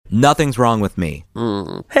Nothing's wrong with me.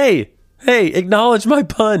 Hey, acknowledge my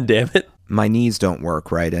pun, damn it. My knees don't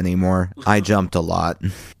work right anymore. I jumped a lot.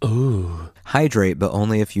 Ooh. Hydrate, but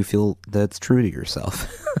only if you feel that's true to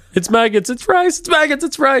yourself. It's maggots, it's rice, it's maggots,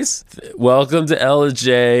 it's rice. Welcome to Ella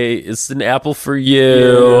J. It's an apple for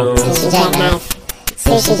you. Sushi jackknife.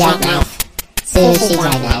 Sushi jackknife. Sushi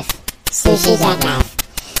jackknife. Sushi jackknife.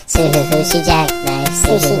 Sushi jackknife.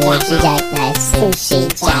 Sushi jackknife. Sushi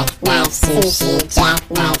jackknife. Sushi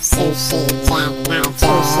jackknife. Sushi jackknife.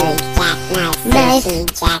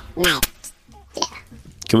 Sushi jackknife.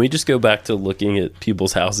 Can we just go back to looking at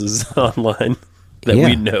people's houses online that Yeah.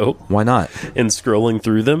 we know Why not? and scrolling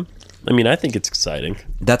through them? I mean, I think it's exciting.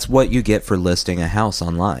 That's what you get for listing a house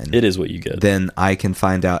online. It is what you get. Then I can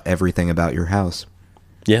find out everything about your house.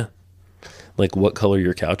 Yeah. Like what color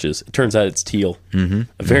your couch is. It turns out it's teal. Mm-hmm.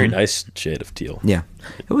 A very nice shade of teal. Yeah.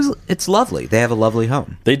 It's lovely. They have a lovely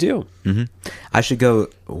home. They do. I should go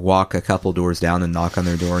walk a couple doors down and knock on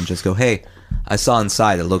their door and just go, hey, I saw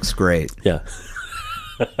inside. It looks great. Yeah.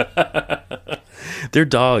 Their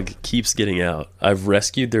dog keeps getting out. I've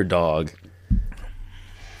rescued their dog.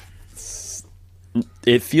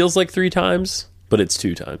 It feels like 3 times, but it's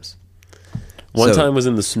 2 times. One So- time was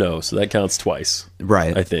in the snow, so that counts twice.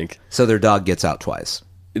 Right. I think. So their dog gets out twice.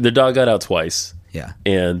 Their dog got out twice. Yeah.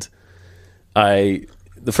 And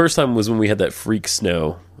the first time was when we had that freak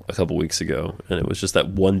snow a couple weeks ago, and it was just that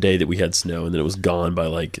one day that we had snow, and then it was gone by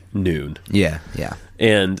like noon. Yeah. Yeah.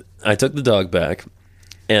 And I took the dog back,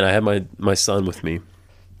 and I had my son with me,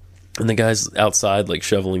 and the guy's outside like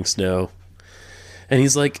shoveling snow, and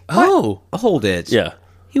he's like, "Oh, Hold it. yeah,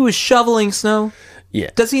 He was shoveling snow. yeah."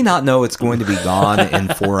 Does he not know it's going to be gone in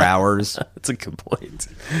 4 hours? That's a good point.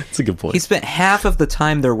 It's a good point. He spent half of the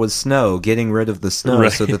time there was snow getting rid of the snow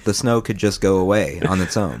Right. so that the snow could just go away on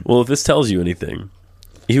its own. Well, if this tells you anything,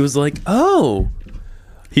 he was like, "Oh."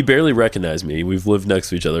 He barely recognized me. We've lived next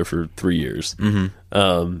to each other for 3 years.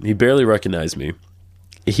 Mm-hmm. He barely recognized me.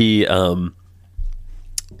 He's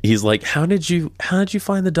like, how did you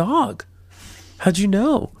find the dog? How'd you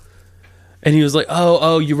know? And he was like,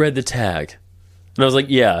 oh, you read the tag. And I was like,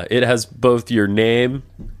 yeah, it has both your name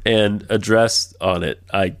and address on it.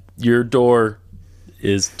 Your door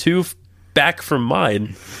is back from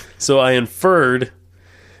mine, so I inferred.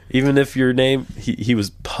 Even if your name, he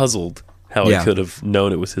was puzzled how Yeah. I could have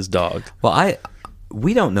known it was his dog. Well,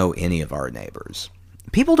 we don't know any of our neighbors.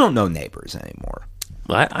 People don't know neighbors anymore.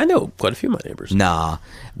 I know quite a few of my neighbors. Nah,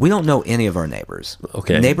 we don't know any of our neighbors.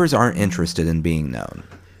 Okay. Neighbors aren't interested in being known.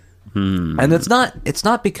 And it's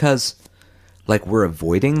not because like we're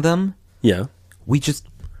avoiding them. Yeah. We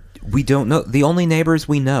don't know. The only neighbors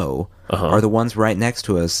we know are the ones right next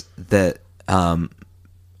to us that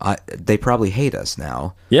they probably hate us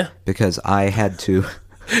now. Yeah. Because I had to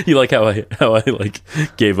You like how I like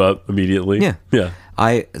gave up immediately? Yeah. Yeah.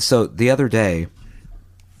 So the other day,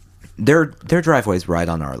 their driveway's right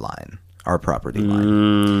on our line, our property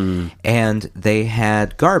line. And they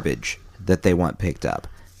had garbage that they want picked up.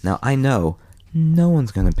 Now, I know no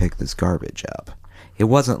one's going to pick this garbage up. It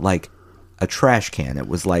wasn't like a trash can. It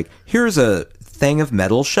was like, here's a thing of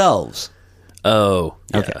metal shelves. Oh.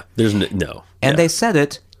 Yeah. Okay. There's no. And Yeah. they set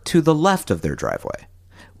it to the left of their driveway,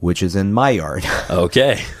 which is in my yard.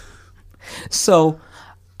 Okay. So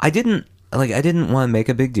I didn't want to make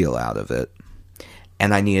a big deal out of it,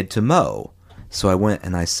 and I needed to mow. So I went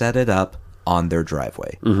and I set it up on their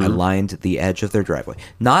driveway. I lined the edge of their driveway.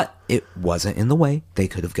 It wasn't in the way. They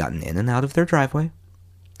could have gotten in and out of their driveway.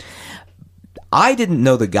 I didn't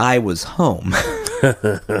know the guy was home.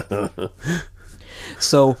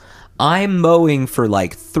 So I'm mowing for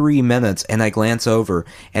like 3 minutes, and I glance over,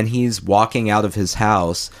 and he's walking out of his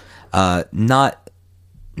house, not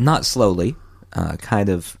slowly, kind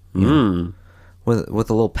of, you know, with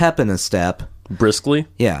a little pep in his step. Briskly?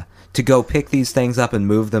 Yeah, to go pick these things up and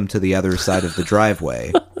move them to the other side of the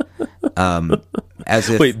driveway. As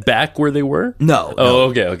if Wait, back where they were? no,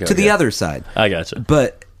 Oh, no, okay. to the other side. I gotcha.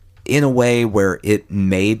 But in a way where it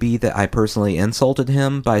may be that I personally insulted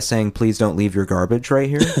him by saying, please don't leave your garbage right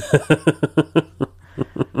here.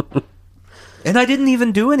 And I didn't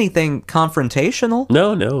even do anything confrontational.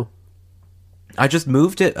 No. I just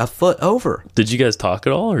moved it a foot over. Did you guys talk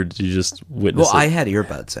at all, or did you just witness Well, I it? had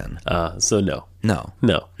earbuds in. So no. No.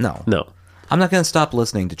 No. I'm not going to stop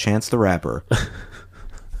listening to Chance the Rapper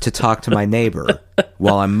to talk to my neighbor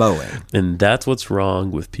while I'm mowing. And that's what's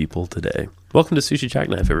wrong with people today. Welcome to Sushi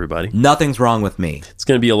Jackknife, everybody. Nothing's wrong with me. It's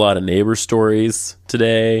going to be a lot of neighbor stories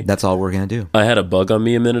today. That's all we're going to do. I had a bug on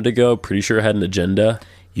me a minute ago. Pretty sure I had an agenda.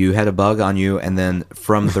 You had a bug on you, and then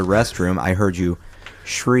from the restroom, I heard you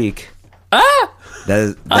shriek. Ah!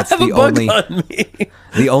 That's have the a bug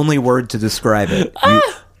only on me. word to describe it.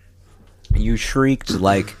 You shrieked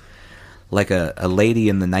like a lady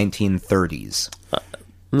in the 1930s.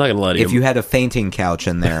 I'm not gonna lie to you. If you had a fainting couch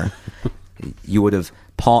in there, you would have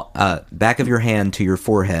back of your hand to your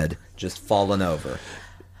forehead just fallen over.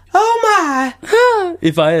 Oh my!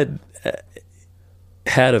 If I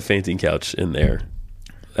had a fainting couch in there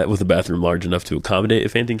with a bathroom large enough to accommodate a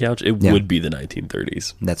fainting couch, it Yeah. would be the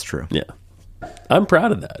 1930s. That's true. Yeah. I'm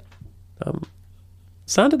proud of that.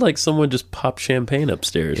 Sounded like someone just popped champagne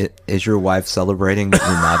upstairs. Is your wife celebrating that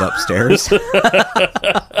you're not upstairs?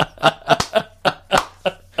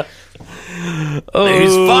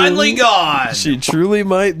 He's finally gone. She truly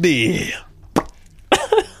might be.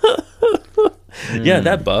 Yeah,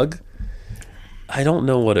 that bug. I don't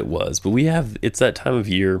know what it was, but it's that time of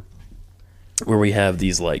year where we have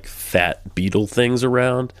these like fat beetle things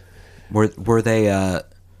around. Were they?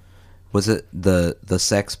 Was it the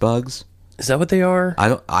sex bugs? Is that what they are?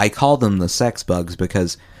 I call them the sex bugs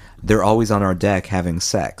because they're always on our deck having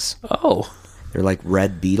sex. Oh. They're like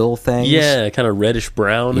red beetle things. Yeah, kind of reddish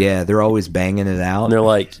brown. Yeah, they're always banging it out. And they're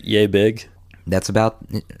like, yay big. That's about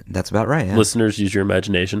right. Yeah. Listeners, use your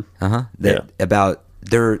imagination.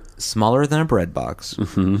 They're smaller than a bread box.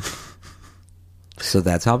 Mm-hmm. So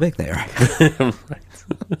that's how big they are.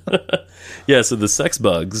 Yeah, so the sex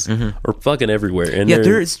bugs are fucking everywhere. And Yeah,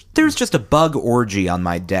 there's just a bug orgy on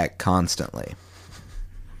my deck constantly.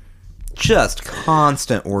 Just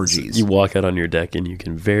constant orgies. you walk out on your deck and you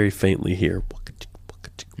can very faintly hear.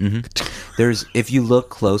 If you look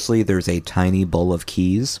closely, there's a tiny bowl of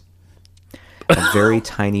keys. A very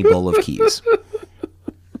tiny bowl of keys.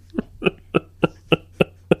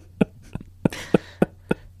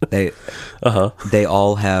 They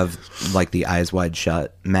all have like the eyes wide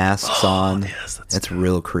shut masks on. Yes, it's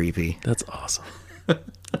real creepy. That's awesome.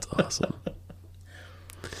 That's awesome.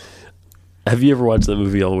 Have you ever watched that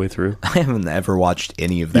movie all the way through? I haven't ever watched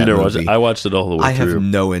any of that You never movie. watched it? I watched it all the way I through. have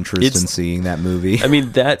no interest in seeing that movie. I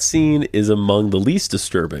mean, that scene is among the least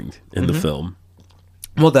disturbing in the film.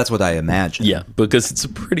 Well, that's what I imagine. Yeah, because it's a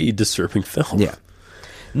pretty disturbing film. Yeah.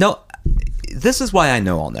 No, this is why I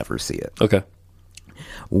know I'll never see it. Okay.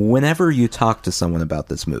 Whenever you talk to someone about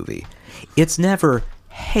this movie, it's never,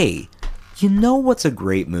 hey, you know what's a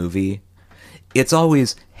great movie? It's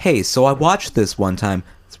always, hey, so I watched this one time.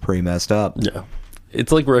 It's pretty messed up. Yeah.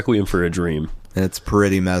 It's like Requiem for a Dream. It's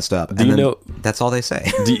pretty messed up. Do you know? That's all they say.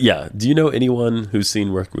 Do you know anyone who's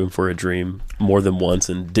seen Requiem for a Dream more than once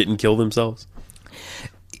and didn't kill themselves?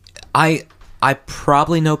 I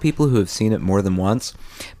probably know people who have seen it more than once,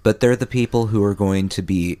 but they're the people who are going to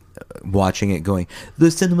be watching it going, the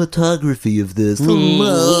cinematography of this.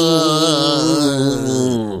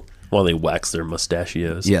 While they wax their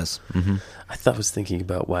mustachios. Yes. Mm-hmm. I was thinking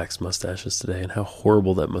about wax mustaches today and how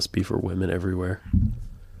horrible that must be for women everywhere.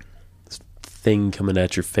 This thing coming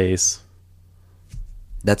at your face.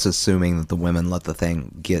 That's assuming that the women let the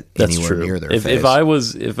thing get That's anywhere true. near their If face. I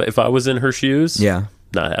was in her shoes, Yeah.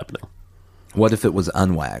 not happening. What if it was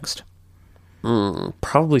unwaxed?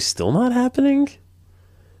 Probably still not happening.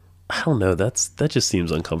 I don't know. That just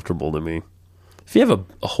seems uncomfortable to me. If you have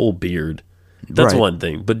a whole beard, that's Right. one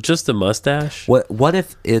thing. But just a mustache? What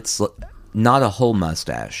if it's not a whole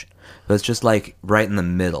mustache, but it's just like right in the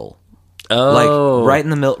middle? Oh, Like right in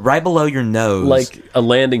the middle, right below your nose. like a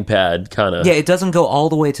landing pad, kind of. Yeah, it doesn't go all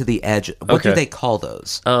the way to the edge. What do Okay. they call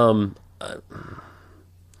those?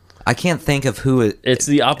 I can't think of who it. It's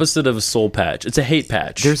the opposite of a soul patch. It's a hate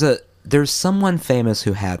patch. There's someone famous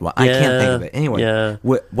who had one. I can't think of it. Anyway, yeah.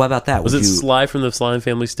 what about that? Was Would it you- Sly from the Sly and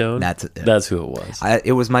Family Stone? That's who it was.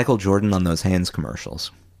 It was Michael Jordan on those Hanes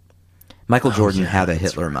commercials. Michael Jordan had a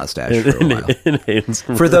Hitler mustache for a while. In Hanes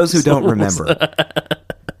For those who don't commercials. remember,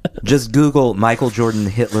 just Google Michael Jordan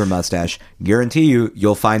Hitler mustache. Guarantee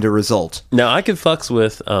you'll find a result. Now I could fucks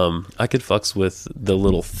with the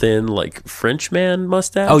little thin like French man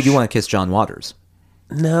mustache. Oh, you want to kiss John Waters?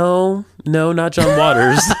 No, not John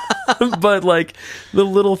Waters, but like the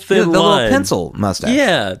little The thin little line. pencil mustache.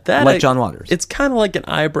 Yeah, that Like John Waters. It's kind of like an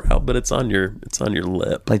eyebrow, but it's on your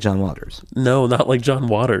lip. Like John Waters. No, not like John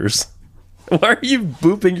Waters. Why are you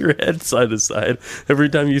booping your head side to side every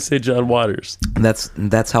time you say John Waters?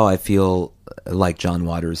 That's how I feel like John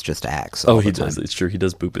Waters just acts. Oh, all he the time. does. It's true. He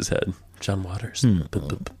does boop his head. John Waters. Boop, boop,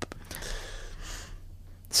 boop, boop.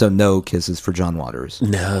 So no kisses for John Waters.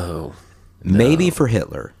 No. Maybe for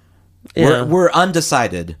Hitler. Yeah. We're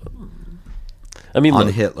undecided I mean, on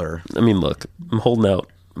look, Hitler. look. I'm holding out.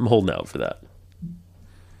 I'm holding out for that.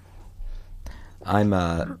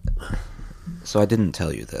 So I didn't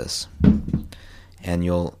tell you this, and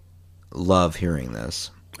you'll love hearing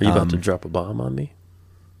this. Are you about to drop a bomb on me?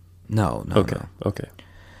 No. Okay. No. Okay.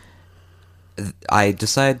 I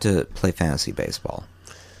decided to play fantasy baseball.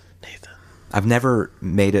 Nathan. I've never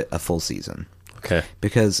made it a full season Okay.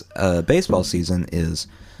 because a baseball season is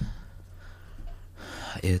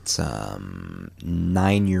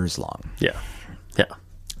 9 years long. Yeah. Yeah.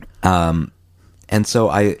 And so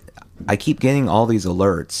I keep getting all these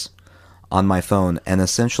alerts on my phone, and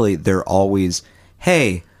essentially they're always,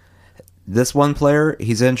 hey, this one player,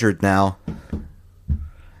 he's injured now.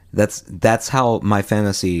 That's how my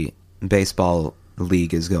fantasy baseball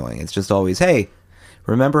league is going. It's just always, hey,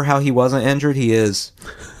 remember how he wasn't injured? He is.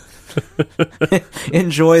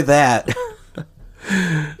 Enjoy that.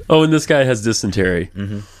 Oh, and this guy has dysentery.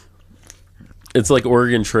 Mm-hmm. It's like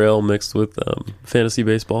Oregon Trail mixed with fantasy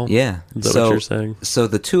baseball. Yeah. Is that what you're saying? So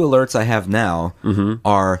the two alerts I have now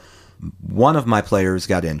are one of my players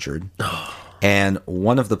got injured, and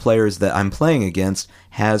one of the players that I'm playing against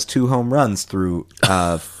has 2 home runs through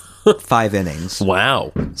 5 innings.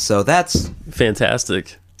 Wow. So that's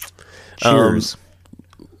Fantastic. cheers.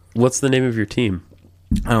 What's the name of your team?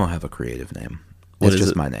 I don't have a creative name. What It's is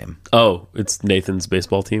just it? my name. Oh, it's Nathan's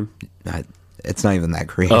baseball team? It's not even that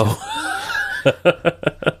creative. Oh.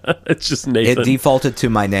 It's just Nathan. It defaulted to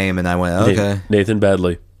my name, and I went, okay. Nathan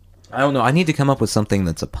Badley. I don't know. I need to come up with something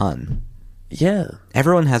that's a pun. Yeah.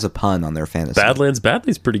 Everyone has a pun on their fantasy. Badlands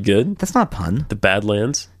Badley's pretty good. That's not a pun. The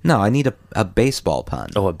Badlands. No, I need a baseball pun.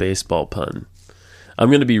 Oh, a baseball pun. I'm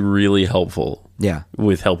going to be really helpful Yeah.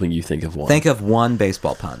 with helping you think of one. Think of one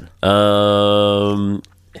baseball pun.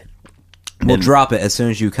 And We'll drop it as soon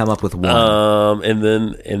as you come up with one.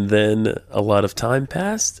 and then a lot of time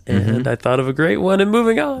passed, and I thought of a great one. And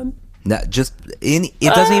moving on. It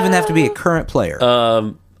doesn't even have to be a current player.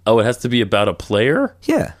 Oh, it has to be about a player.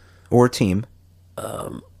 Yeah, or team.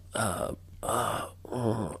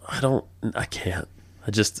 I can't.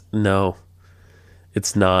 I just no.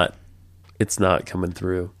 It's not coming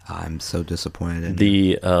through. I'm so disappointed in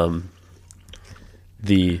you.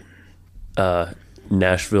 The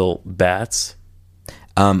Nashville Bats.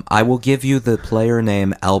 I will give you the player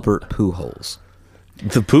name Albert Pujols.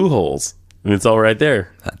 The Pujols. It's all right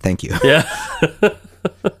there. Thank you. Yeah.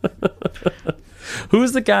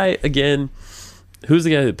 Who's the guy again? Who's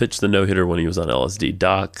the guy that pitched the no-hitter when he was on LSD?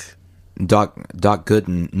 Doc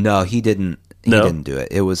Gooden. No, he didn't. He No? didn't do it.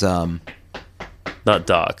 It was Not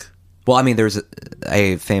Doc. Well, I mean, there's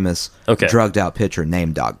a famous Okay. drugged out pitcher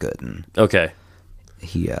named Doc Gooden. Okay.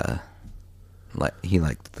 He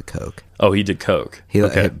liked the Coke. Oh, he did coke. He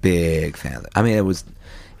Okay. a big fan of it. I mean, it was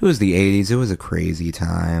the 80s. It was a crazy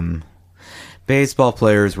time. Baseball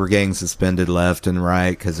players were getting suspended left and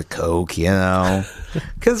right because of Coke, you know.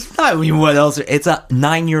 Because, I mean, what else? It's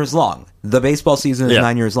 9 years long. The baseball season is Yeah.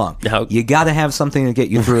 9 years long. How- You got to have something to get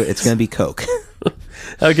you through it. It's going to be Coke.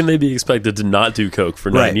 How can they be expected to not do coke for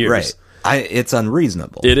 9 years? Right. It's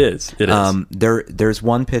unreasonable. It is. It is. There's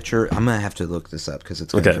one pitcher. I'm gonna have to look this up because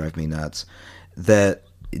it's gonna Okay. drive me nuts. That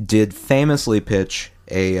did famously pitch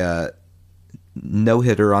a no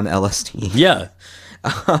hitter on LSD. Yeah.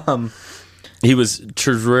 He was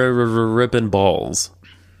tripping balls.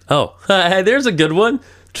 Oh, there's a good one.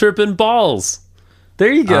 Tripping balls.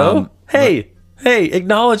 There you go. Hey,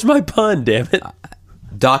 acknowledge my pun, damn it.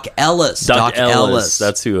 Doc Ellis. Doc Ellis.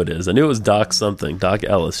 That's who it is. I knew it was Doc something. Doc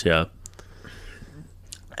Ellis, yeah.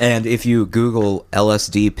 And if you Google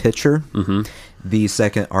LSD pitcher, the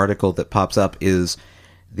second article that pops up is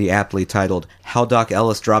the aptly titled "How Doc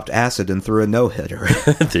Ellis Dropped Acid and Threw a No Hitter."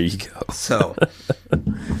 There you go. So,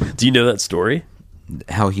 Do you know that story?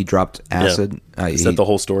 how he dropped acid? Is that the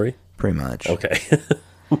whole story? Pretty much. Okay.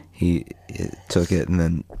 He took it and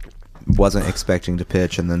then wasn't expecting to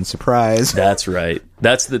pitch, and then surprise. That's right.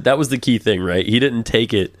 That was the key thing, right? He didn't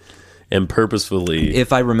take it and purposefully.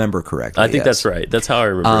 If I remember correctly, I think yes. that's right. That's how I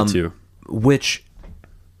remember it too. Which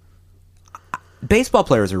baseball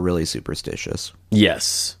players are really superstitious,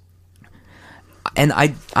 Yes. and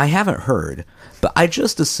I haven't heard, but I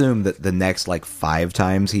just assume that the next 5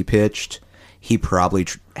 times he pitched, he probably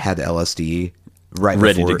had LSD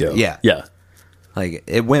Ready before. to go. Yeah, Yeah. like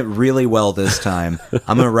it went really well this time.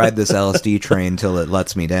 I'm gonna ride this LSD train till it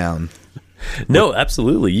lets me down. No,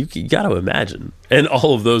 absolutely. You got to imagine. And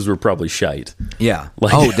all of those were probably shite. Yeah.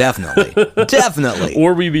 Like- Oh, definitely, definitely.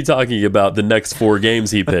 Or we'd be talking about the next 4 games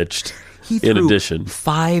he pitched. He in threw addition.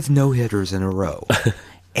 5 no-hitters in a row,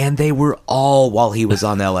 and they were all while he was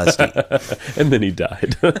on LSD. And then he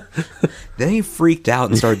died. Then he freaked out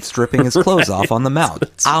and started stripping his clothes off on the mound.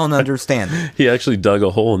 I don't understand it. He actually dug a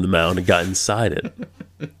hole in the mound and got inside it.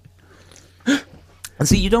 And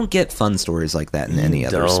see, you don't get fun stories like that in any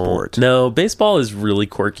other sport. No, baseball is really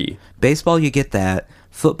quirky. Baseball, you get that,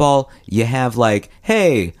 Football, you have like,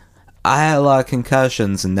 hey, I had a lot of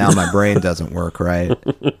concussions and now my brain doesn't work right.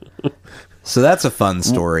 So that's a fun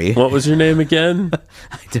story. What was your name again?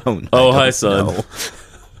 I don't. Oh, I don't hi, son. know.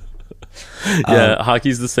 Yeah,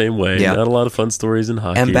 hockey's the same way. yeah. Not a lot of fun stories in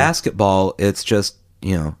hockey. And basketball, it's just,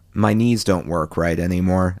 my knees don't work right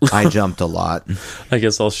anymore. I jumped a lot. I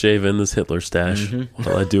guess I'll shave in this Hitler stash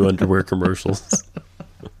while I do underwear commercials.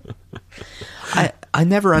 I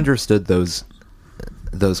never understood those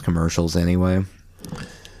commercials anyway,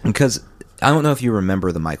 because I don't know if you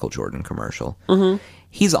remember the Michael Jordan commercial. Mm-hmm.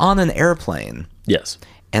 He's on an airplane, Yes.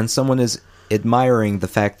 and someone is admiring the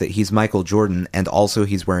fact that he's Michael Jordan, and also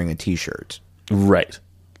he's wearing a T-shirt. Right.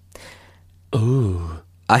 Ooh.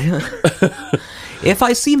 If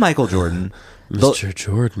I see Michael Jordan, Mr.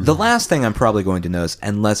 Jordan. the last thing I'm probably going to notice,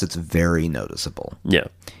 unless it's very noticeable, Yeah.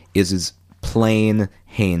 is his plain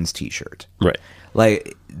Hanes T-shirt. Right.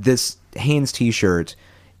 Like, this Hanes T-shirt,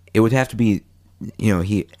 it would have to be,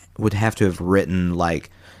 he would have to have written, like,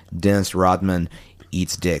 Dennis Rodman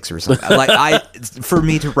eats dicks or something. For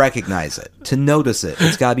me to recognize it, to notice it,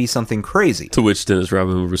 it's got to be something crazy. To which Dennis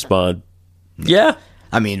Rodman would respond, yeah.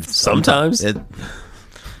 I mean, Sometimes.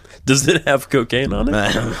 Does it have cocaine on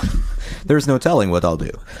it? There's no telling what I'll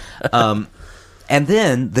do. And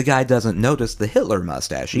then the guy doesn't notice the Hitler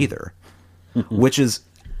mustache either, which is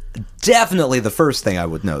definitely the first thing I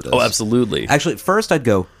would notice. Oh, absolutely. Actually, first I'd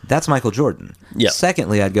go, that's Michael Jordan. Yeah.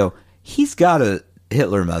 Secondly, I'd go, he's got a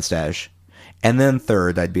Hitler mustache. And then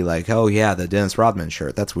third, I'd be like, oh yeah, the Dennis Rodman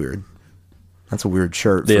shirt. That's weird. That's a weird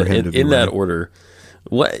shirt for him to be in that wearing. order.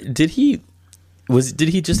 What did he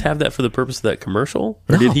just have that for the purpose of that commercial,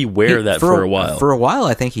 or did he wear that for a while? For a while,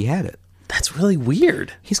 I think he had it. That's really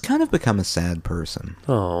weird. He's kind of become a sad person.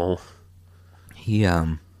 Oh, He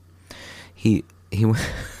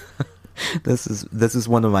this is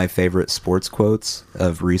one of my favorite sports quotes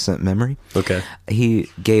of recent memory. okay, He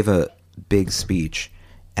gave a big speech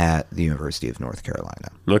at the University of North Carolina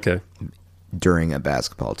okay. during a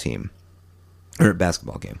basketball game,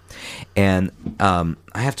 and I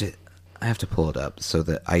have to pull it up so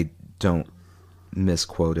that I don't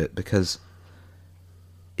misquote it, because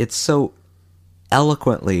it's so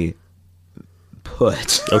eloquently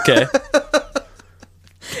put. Okay.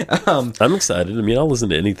 I'm excited. I mean, I'll listen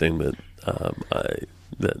to anything that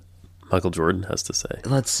that Michael Jordan has to say.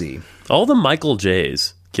 Let's see. All the Michael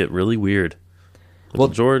J's get really weird. Michael Well-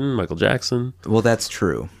 Jordan, Michael Jackson. Well, that's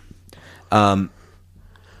true. I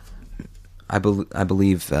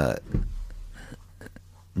believe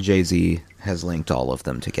Jay-Z has linked all of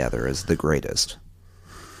them together as the greatest.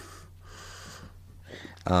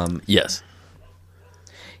 Yes,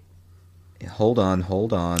 Hold on.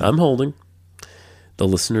 I'm holding. The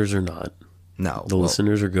listeners are not. No, The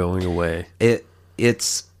listeners are going away.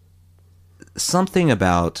 It's something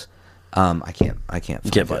about I can't find can't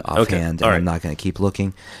it find it. offhand, Okay. and All right. I'm not going to keep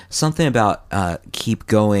looking. Something about keep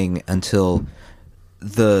going until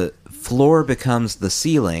the floor becomes the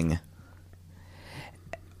ceiling.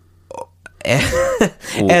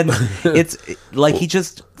 And it's like he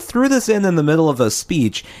just threw this in the middle of a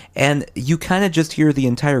speech, and you kind of just hear the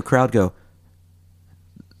entire crowd go,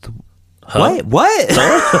 "What? What?"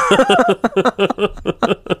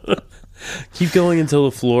 Keep going until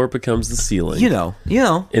the floor becomes the ceiling. You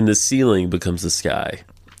know. And the ceiling becomes the sky.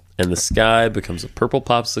 And the sky becomes a purple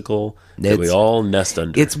popsicle that we It's- all nest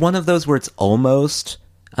under. It's one of those where it's almost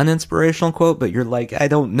an inspirational quote, but you're like, I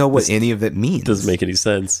don't know what any of it means. Doesn't make any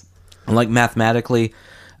sense. Like mathematically,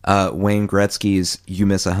 Wayne Gretzky's "you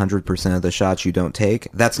miss 100% of the shots you don't take."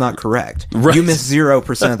 That's not correct. Right. You miss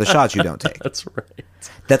 0% of the shots you don't take. That's right.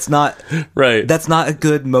 That's not Right. That's not a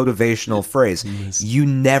good motivational phrase. You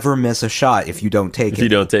never miss a shot if you don't take If it. you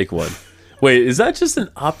don't take one. Wait, is that just an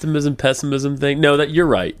optimism pessimism thing? No, that you're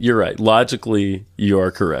right. You're right. Logically, you are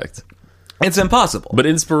correct. It's impossible. But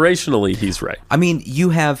inspirationally, he's right. I mean, you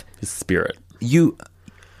have His spirit. you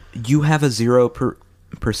have a 0%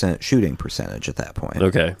 shooting percentage at that point.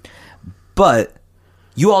 Okay. But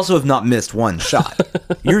you also have not missed one shot.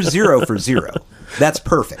 You're 0 for 0. That's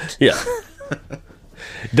perfect. Yeah.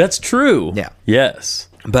 That's true. Yeah. Yes.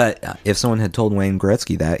 But if someone had told Wayne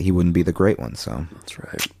Gretzky that, he wouldn't be the great one. So That's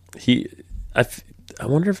right. I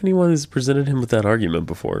wonder if anyone has presented him with that argument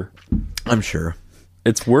before. I'm sure.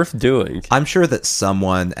 It's worth doing. I'm sure that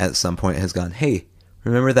someone at some point has gone, "Hey,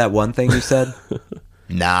 remember that one thing you said?"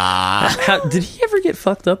 Nah. Did he ever get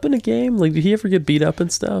fucked up in a game? Like, did he ever get beat up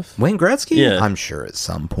and stuff? Wayne Gretzky? Yeah. I'm sure at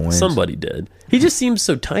some point. Somebody did. He just seems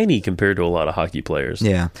so tiny compared to a lot of hockey players.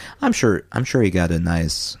 Yeah. I'm sure he got a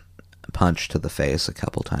nice punch to the face a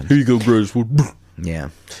couple times. Here you go, Grace. Yeah.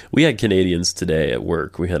 We had Canadians today at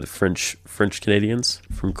work. We had French Canadians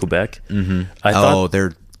from Quebec. Mm-hmm. I Oh, thought,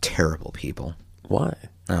 they're terrible people. why?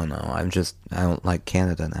 I don't know. I don't like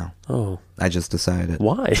Canada now. Oh, I just decided.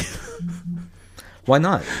 why? Why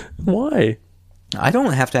not? Why? I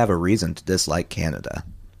don't have to have a reason to dislike Canada.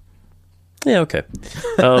 Yeah, okay.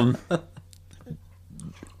 And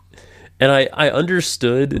I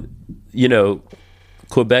understood, you know,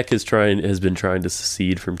 Quebec has been trying to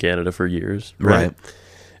secede from Canada for years, right?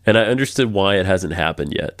 And I understood why it hasn't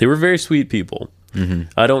happened yet. They were very sweet people. Mm-hmm.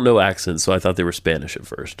 I don't know accents, so I thought they were Spanish at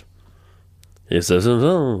first.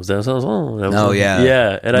 Oh, yeah.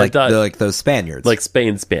 Yeah, and like, I thought... like those Spaniards. Like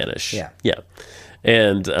Spain Spanish. Yeah. Yeah.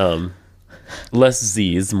 And less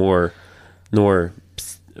Z's, more,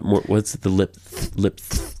 what's the lip?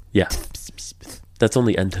 Yeah. That's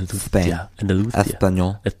only Andalusia. Spain. Andalusia.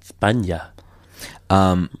 Espanol. España.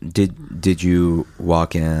 Did you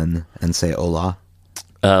walk in and say hola?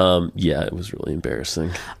 Yeah, it was really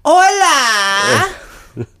embarrassing. Hola!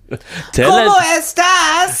 ¿Cómo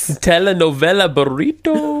estás? Telenovela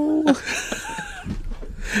burrito.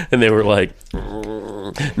 And they were like,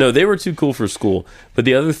 no, they were too cool for school. But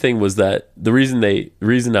the other thing was that the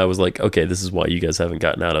reason I was like, okay, this is why you guys haven't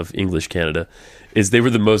gotten out of English Canada, is they were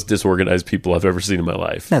the most disorganized people I've ever seen in my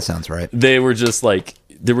life. That sounds right. They were just like,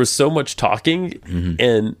 there was so much talking,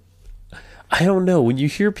 and I don't know, when you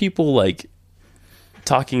hear people like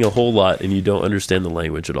talking a whole lot and you don't understand the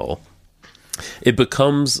language at all, it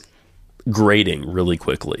becomes grating really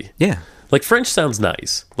quickly. Yeah. Like French sounds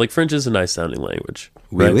nice. Like French is a nice sounding language.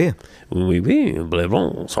 Oui, right? oui. Oui, oui, blah,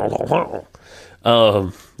 blah, blah.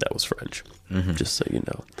 That was French, just so you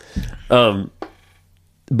know.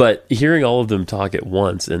 But hearing all of them talk at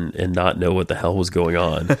once and not know what the hell was going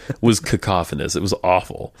on was cacophonous. It was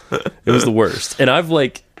awful. It was the worst. And I've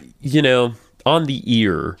like, you know, on the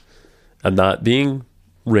ear, I'm not being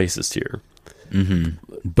racist here.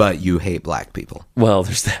 But you hate black people. Well,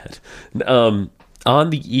 there's that.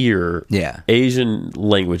 On the ear, Yeah. Asian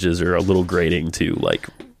languages are a little grating to like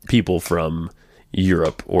people from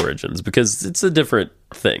Europe origins because it's a different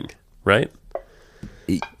thing, right?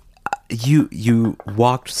 You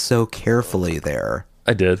walked so carefully there.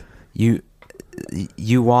 I did. You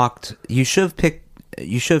walked. You should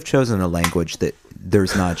have chosen a language that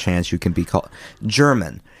there's not a chance you can be called.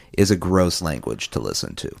 German is a gross language to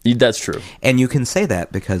listen to. That's true. And you can say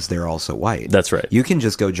that because they're also white. That's right. You can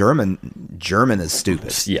just go German. German is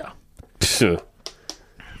stupid. Yeah.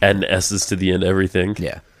 Add S's to the end, everything.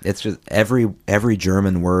 Yeah. It's just every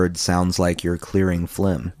German word sounds like you're clearing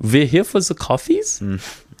phlegm. We're here for the coffees?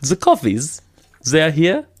 The coffees. They are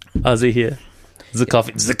here? Are they here? The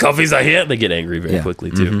coffees are here? They get angry very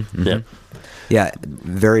quickly, too. Yeah. Yeah,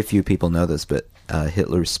 very few people know this, but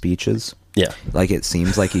Hitler's speeches, Yeah. like it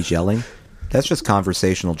seems like he's yelling. That's just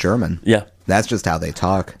conversational German. Yeah. That's just how they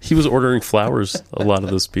talk. He was ordering flowers a lot of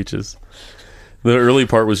those speeches. The early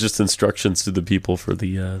part was just instructions to the people for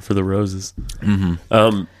the roses.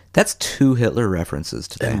 That's 2 Hitler references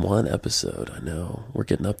today. In one episode, I know. We're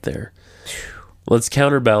getting up there. Let's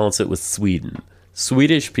counterbalance it with Sweden.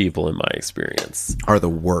 Swedish people, in my experience, Are the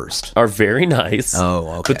worst. are very nice.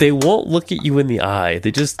 Oh, okay. But they won't look at you in the eye.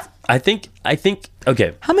 They just, I think,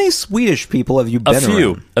 okay. How many Swedish people have you been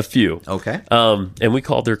around? A few. Okay. And we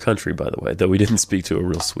called their country, by the way, though we didn't speak to a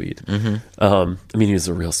real Swede. I mean, he was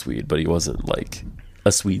a real Swede, but he wasn't like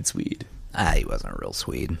a Swede. He wasn't a real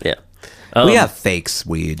Swede. Yeah. We have fake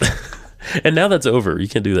Swede. And now that's over. You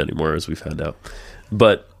can't do that anymore, as we found out.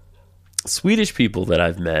 But Swedish people that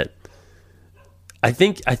I've met, I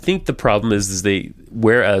think the problem is they,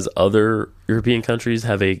 whereas other European countries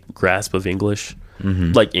have a grasp of English,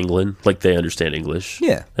 like England, like they understand English.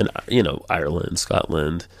 Yeah. And, you know, Ireland,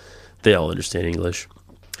 Scotland, they all understand English.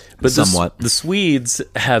 But Somewhat. the Swedes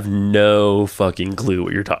have no fucking clue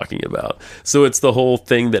what you're talking about. So it's the whole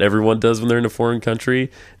thing that everyone does when they're in a foreign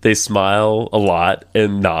country. They smile a lot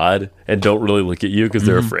and nod and don't really look at you because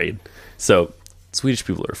they're afraid. So Swedish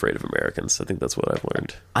people are afraid of Americans. I think that's what I've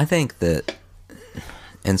learned. I think that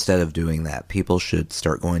instead of doing that, people should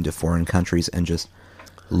start going to foreign countries and just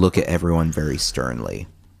look at everyone very sternly.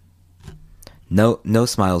 No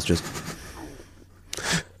smiles, just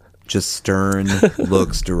stern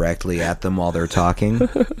looks directly at them while they're talking.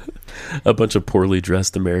 A bunch of poorly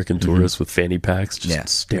dressed American tourists with fanny packs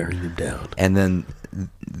just staring them down. And then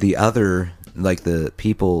the other, like the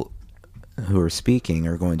people who are speaking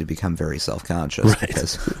are going to become very self-conscious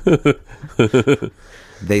because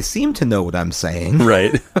they seem to know what I'm saying.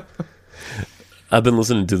 Right. I've been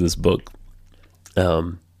listening to this book.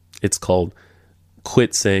 It's called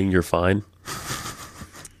Quit Saying You're Fine.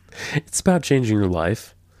 It's about changing your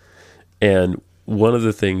life. And one of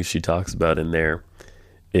the things she talks about in there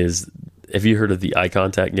is, have you heard of the eye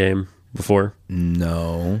contact game before?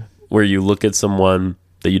 No. Where you look at someone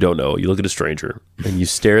that you don't know, you look at a stranger, and you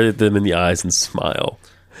stare at them in the eyes and smile.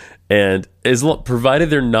 And provided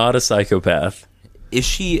they're not a psychopath. Is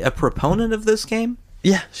she a proponent of this game?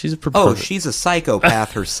 Yeah, she's a Oh, proponent. she's a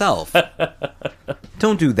psychopath herself.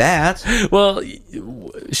 Don't do that. Well,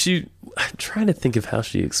 I'm trying to think of how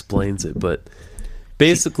she explains it, but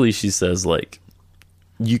basically she says, like,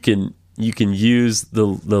 you can use the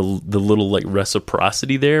little, like,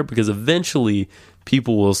 reciprocity there, because eventually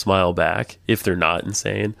people will smile back if they're not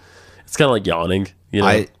insane. It's kind of like yawning, you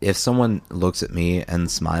know? If someone looks at me and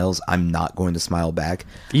smiles, I'm not going to smile back.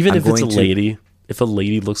 Even I'm if it's a going to- lady. If a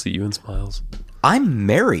lady looks at you and smiles. I'm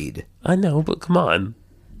married. I know, but come on.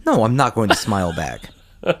 No, I'm not going to smile back.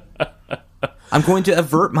 I'm going to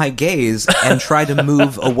avert my gaze and try to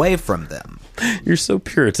move away from them. You're so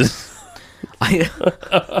Puritan.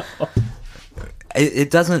 It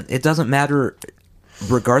doesn't matter,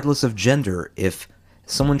 regardless of gender, if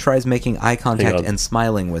someone tries making eye contact on. and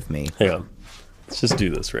smiling with me. Hang on. Let's just do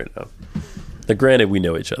this right now. Now, granted, we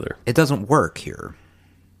know each other. It doesn't work here.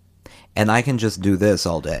 And I can just do this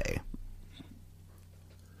all day.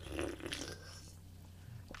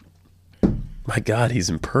 My God, he's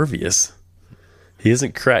impervious. He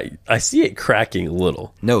isn't crack. I see it cracking a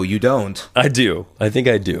little. No, you don't. I do. I think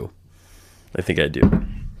I do.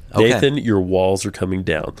 Okay. Nathan, your walls are coming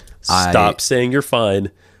down. Stop saying you're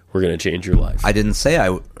fine. We're going to change your life. I didn't say I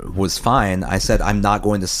was fine. I said I'm not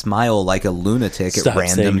going to smile like a lunatic Stop at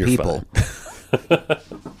random saying you're people.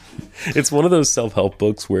 It's one of those self-help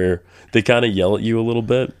books where they kind of yell at you a little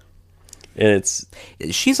bit. And it's...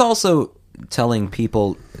 She's also telling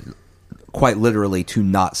people quite literally to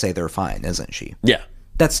not say they're fine, isn't she? Yeah.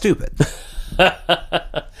 That's stupid.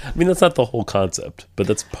 I mean, that's not the whole concept, but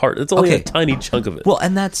that's part. It's only a Okay. tiny chunk of it. Well,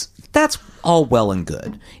 and that's all well and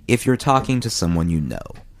good if you're talking to someone you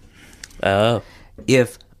know.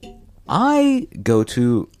 If I go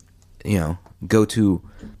to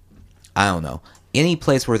I don't know, any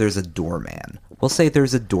place where there's a doorman. We'll say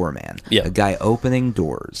there's a doorman, Yeah. a guy opening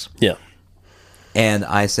doors. Yeah. And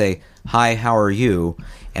I say, "Hi, how are you?"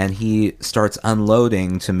 And he starts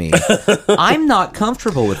unloading to me. I'm not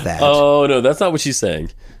comfortable with that. Oh, no, that's not what she's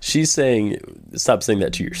saying. She's saying, stop saying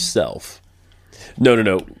that to yourself.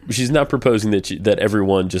 No. She's not proposing that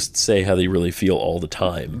everyone just say how they really feel all the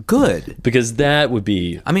time. Good. Because that would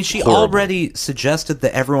be I mean, she horrible. already suggested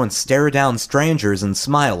that everyone stare down strangers and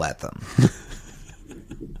smile at them.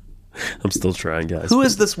 I'm still trying, guys. Who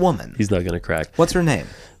is this woman? He's not going to crack. What's her name?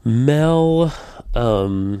 Mel,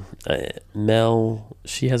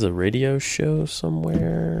 she has a radio show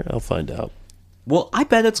somewhere. I'll find out. Well, I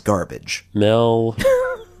bet it's garbage. Mel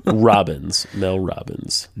Robbins. Mel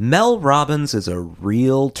Robbins. Mel Robbins is a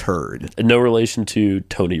real turd. No relation to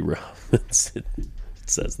Tony Robbins. It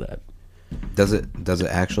says that. Does it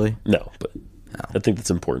actually? No, but I think that's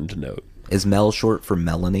important to note. Is Mel short for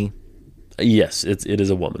Melanie? Yes, it is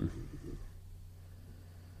a woman.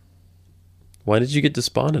 Why did you get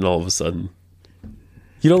despondent all of a sudden?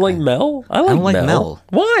 You don't like Mel? I don't like like Mel.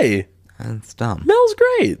 Why? That's dumb. Mel's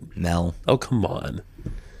great. Mel. Oh, come on.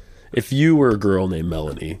 If you were a girl named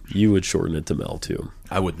Melanie, you would shorten it to Mel too.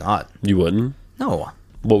 I would not. You wouldn't? No.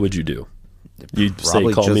 What would you do? You'd say,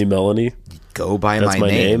 Probably call me just Melanie? Go by That's my my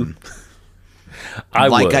name. name? I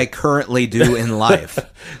like would. I currently do in life.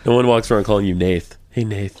 No one walks around calling you Nath. Hey,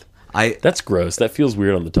 Nath. I That's gross. That feels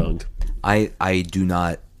weird on the tongue. I do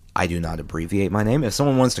not abbreviate my name. If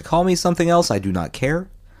someone wants to call me something else, I do not care.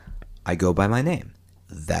 I go by my name.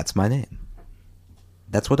 That's my name.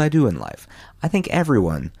 That's what I do in life. I think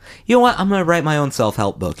everyone... You know what? I'm going to write my own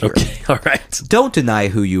self-help book here. Okay, all right. Don't deny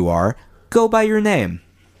who you are. Go by your name.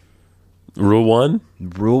 Rule 1?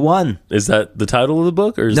 Rule 1. Is that the title of the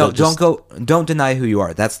book? Or is No, that just, don't deny who you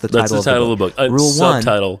are. That's the title That's the title of the book. Rule Rule 1.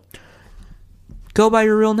 Subtitle. Go by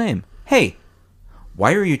your real name. Hey,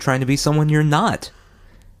 why are you trying to be someone you're not?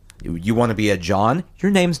 You want to be a John?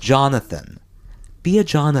 Your name's Jonathan. Be a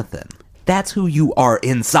Jonathan. That's who you are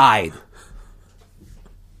inside.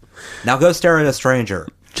 Now go stare at a stranger.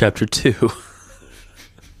 Chapter 2.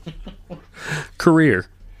 Career.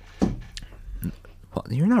 Well,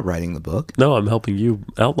 you're not writing the book. No, I'm helping you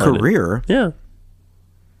outline Career? it. Yeah.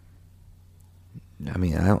 I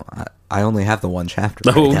mean, I only have the one chapter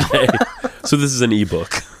right Oh, now. okay. So this is an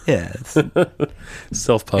ebook. Yeah,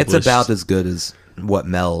 Self-published. it's about as good as what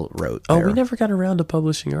Mel wrote Oh, there. we never got around to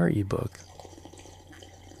publishing our ebook.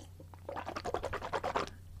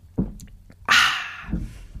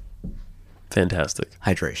 Fantastic.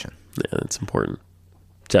 Hydration. Yeah, that's important.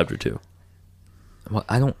 Chapter 2. Well,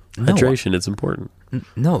 I don't know. Hydration, it's important.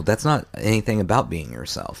 No, that's not anything about being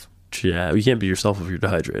yourself. Yeah, you can't be yourself if you're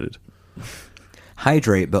dehydrated.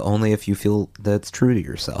 Hydrate, but only if you feel that's true to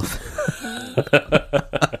yourself.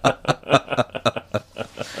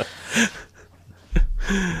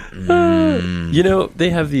 You know, they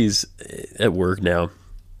have these at work now.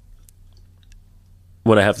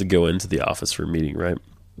 When I have to go into the office for a meeting, right?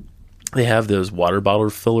 They have those water bottle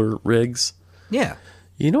filler rigs. Yeah.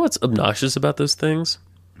 You know what's obnoxious about those things?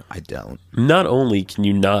 I don't. Not only can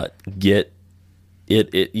you not get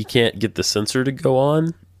it you can't get the sensor to go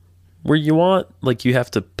on where you want. Like, you have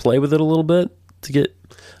to play with it a little bit to get...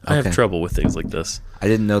 I have Okay. trouble with things like this. I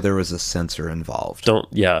didn't know there was a sensor involved. Well,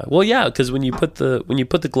 yeah, because when you put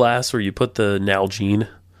the glass or you put the Nalgene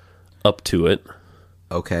up to it,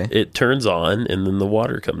 Okay. it turns on and then the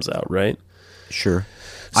water comes out, right? Sure.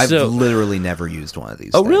 I've So- literally never used one of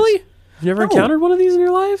these Oh, things. really? You never No. encountered one of these in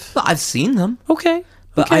your life? Well, I've seen them. Okay.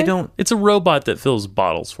 But okay. I don't- It's a robot that fills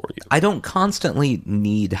bottles for you. I don't constantly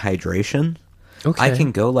need hydration. Okay. I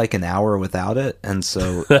can go like an hour without it, and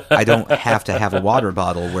so I don't have to have a water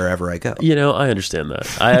bottle wherever I go. You know, I understand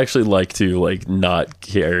that. I actually like to not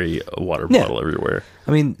carry a water Yeah. bottle everywhere.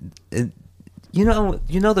 I mean, you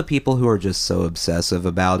know the people who are just so obsessive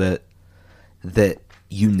about it that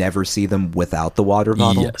you never see them without the water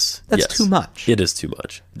bottle? Yes. That's yes. too much. It is too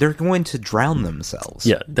much. They're going to drown themselves.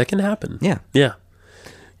 Yeah, that can happen. Yeah. Yeah.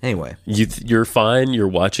 Anyway. You're fine. You're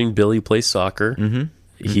watching Billy play soccer. Mm-hmm.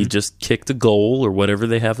 He just kicked a goal or whatever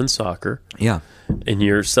they have in soccer. Yeah. And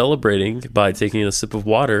you're celebrating by taking a sip of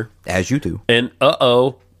water. As you do. And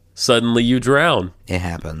suddenly you drown. It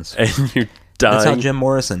happens. And you're dying. That's how Jim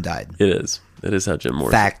Morrison died. It is. It is how Jim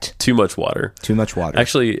Morrison. Fact. Too much water. Too much water.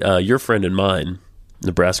 Actually, your friend and mine,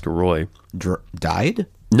 Nebraska Roy. Died?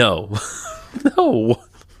 No. No.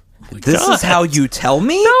 This God. is how you tell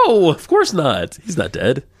me? No, of course not. He's not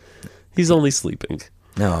dead. He's only sleeping.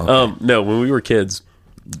 No. No, when we were kids,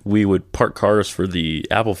 we would park cars for the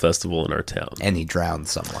Apple Festival in our town. And he drowned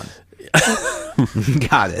someone.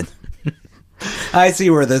 Got it. I see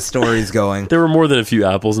where this story's going. There were more than a few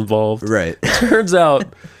apples involved. Right. Turns out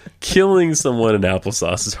killing someone in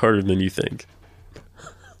applesauce is harder than you think.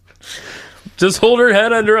 Just hold her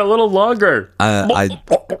head under a little longer. I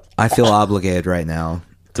feel obligated right now.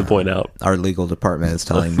 To point out. Our legal department is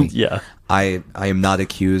telling me. Yeah. I am not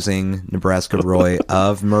accusing Nebraska Roy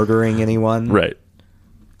of murdering anyone. Right.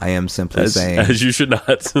 I am simply saying As you should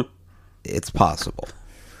not. it's possible.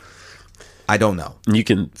 I don't know. You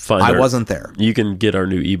can find I wasn't there. You can get our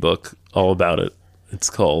new ebook all about it. It's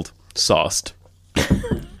called Sauced.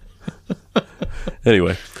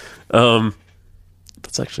 Anyway,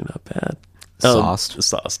 that's actually not bad. Sauced?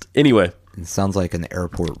 Sauced. Anyway, It sounds like an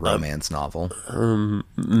airport romance novel.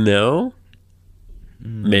 no.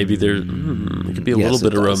 Maybe there could be a Yes, little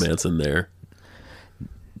bit it of does. romance in there.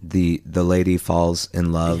 The lady falls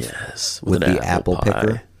in love Yes, with an the apple pie.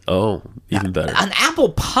 picker. Oh, even better. An apple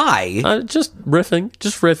pie? Just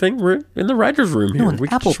riffing. We're in the writer's room here. No, an We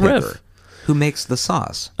can apple just riff. picker. Who makes the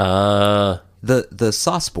sauce? The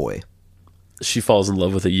sauce boy. She falls in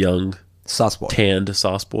love with a young Sauce boy. tanned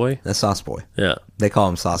sauce boy. The sauce boy. Yeah, They call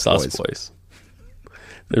him sauce, sauce boys. boys.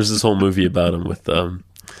 There's this whole movie about him with a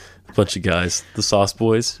bunch of guys, the Sauce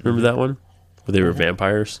Boys. Remember that one where they were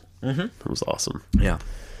vampires? Mm-hmm. It was awesome. Yeah.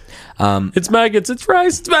 It's maggots. It's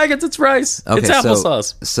rice. It's maggots. It's rice. Okay, it's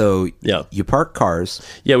applesauce. So Yeah. you park cars,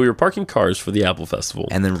 Yeah, we were parking cars for the Apple Festival.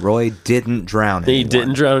 and then Roy didn't drown He anyone.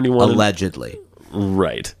 didn't drown anyone. Allegedly.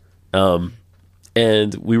 Right.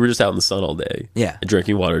 And we were just out in the sun all day. Yeah.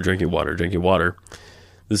 Drinking water.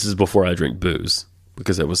 This is before I drink booze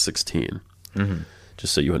because I was 16. Mm-hmm.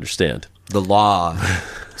 Just so you understand. The law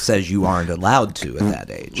says you aren't allowed to at that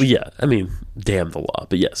age. Well, yeah. I mean, damn the law.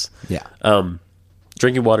 But yes. Yeah.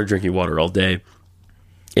 Drinking water all day.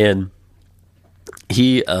 And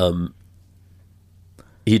he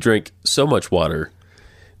drank so much water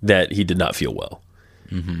that he did not feel well.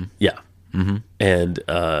 Mm-hmm. Yeah. Mm-hmm. And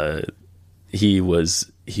he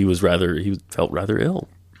felt rather ill.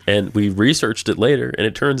 And we researched it later, and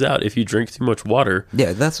it turns out if you drink too much water,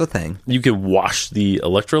 Yeah, that's the thing. you can wash the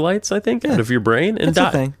electrolytes, I think, out of your brain and That's the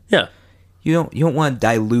die. thing. Yeah. You don't want to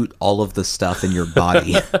dilute all of the stuff in your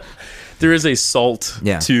body. There is a salt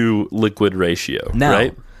Yeah. to liquid ratio, Now,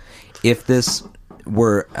 right? if this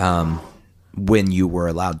were when you were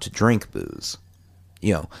allowed to drink booze,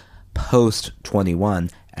 post 21,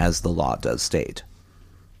 as the law does state,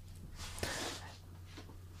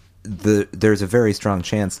 there's a very strong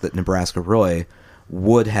chance that Nebraska Roy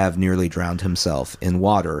would have nearly drowned himself in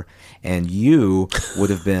water, and you would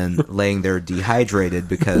have been laying there dehydrated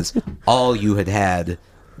because all you had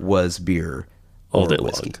was beer all or day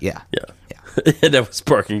whiskey. long. Yeah. Yeah. And that was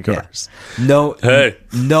parking cars. No, Hey.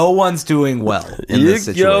 no one's doing well in You this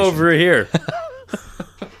situation. go over here.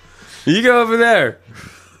 You go over there.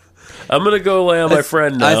 I'm gonna go lay on my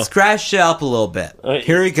friend now. I scratched it up a little bit.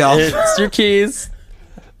 Here you go. It's your keys.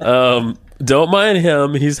 Don't mind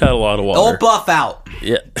him. He's had a lot of water. Old buff out.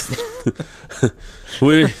 Yeah.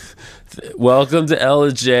 Welcome to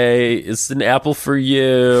Ella-J. It's an apple for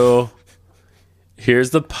you. Here's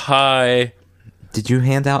the pie. Did you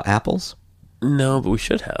hand out apples? No, but we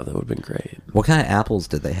should have. That would have been great. What kind of apples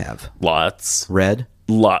did they have? Lots. Red,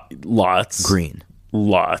 Lots. green,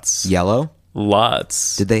 Lots. yellow?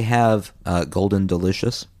 Lots. Did they have Golden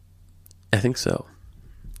Delicious? I think so.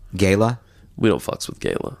 Gala? We don't fucks with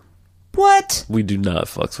Gala. What? We do not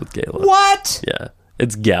fucks with Gala. What? Yeah.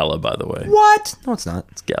 It's Gala, by the way. What? No, it's not.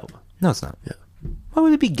 It's Gala. No, it's not. Yeah. Why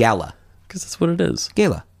would it be Gala? Because that's what it is.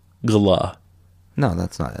 Gala. Gala. No,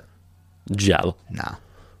 that's not it. Jal. Nah.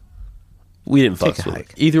 We didn't Take fucks a with hike.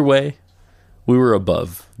 it. Either way, we were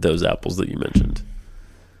above those apples that you mentioned.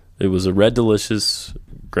 It was a Red Delicious,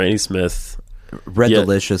 Granny Smith, Red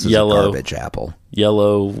Delicious is yellow. a garbage apple.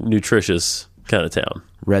 yellow, nutritious kind of town.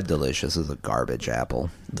 Red Delicious is a garbage apple.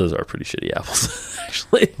 Those are pretty shitty apples,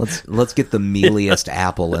 actually. Let's get the mealiest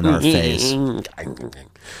apple in our face.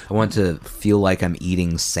 I want to feel like I'm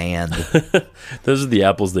eating sand. Those are the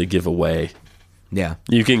apples they give away. Yeah.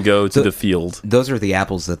 You can go to the field. Those are the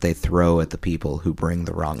apples that they throw at the people who bring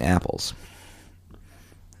the wrong apples.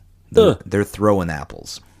 They're throwing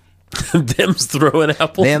apples. Them's throwing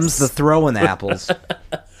apples. Them's the throwing apples.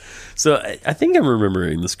 So I think I'm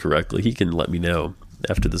remembering this correctly. He can let me know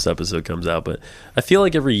after this episode comes out. But I feel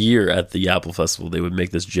like every year at the Apple Festival, they would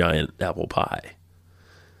make this giant apple pie.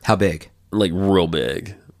 How big? Like real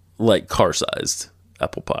big. Like car-sized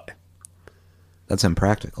apple pie. That's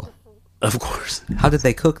impractical. Of course. How did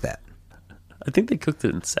they cook that? I think they cooked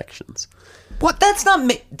it in sections. What? That's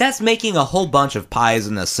not. That's making a whole bunch of pies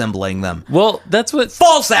and assembling them. Well, that's what...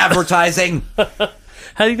 False advertising.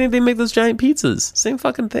 How do you think they make those giant pizzas? Same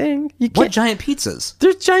fucking thing. You What can't... giant pizzas?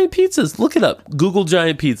 There's giant pizzas. Look it up. Google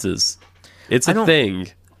giant pizzas. It's a thing.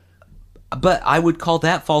 But I would call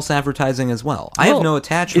that false advertising as well. I have Well, no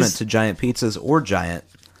attachment is- to giant pizzas or giant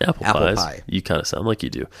Apple apple pies. pie. You kind of sound like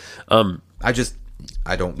you do.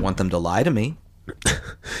 I don't want them to lie to me.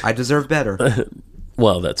 I deserve better.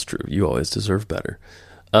 Well, that's true. You always deserve better.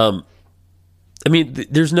 I mean,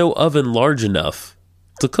 there's no oven large enough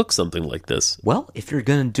to cook something like this. Well, if you're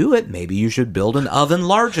going to do it, maybe you should build an oven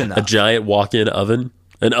large enough. A giant walk-in oven.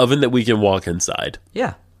 An oven that we can walk inside.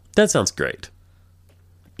 Yeah. That sounds great.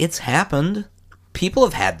 It's happened. People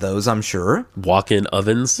have had those, I'm sure. Walk-in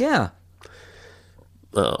ovens? Yeah.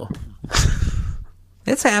 Oh.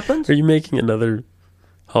 It's happened. Are you making another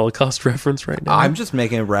Holocaust reference right now? I'm just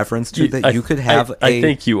making a reference to that you could have I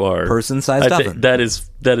think you are. person-sized oven. That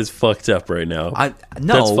is fucked up right now.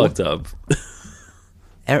 No. That's fucked up.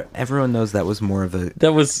 Everyone knows that was more of a...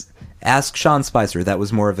 That was... Ask Sean Spicer. That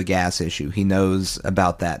was more of a gas issue. He knows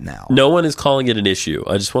about that now. No one is calling it an issue.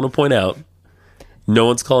 I just want to point out, no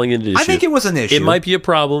one's calling it an issue. I think it was an issue. It might be a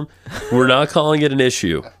problem. We're not calling it an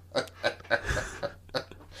issue.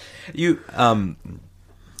 You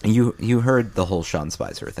heard the whole Sean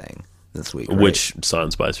Spicer thing this week, right? Which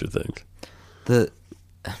Sean Spicer thing?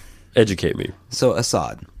 Educate me. So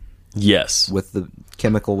Assad Yes. with the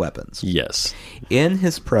chemical weapons. Yes. In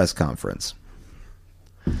his press conference,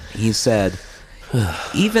 he said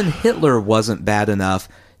even Hitler wasn't bad enough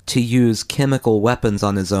to use chemical weapons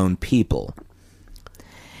on his own people.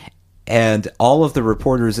 And all of the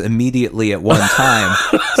reporters immediately at one time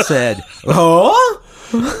said, "Oh?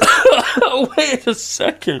 Oh, wait a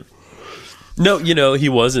second. No, he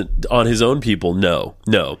wasn't on his own people. No.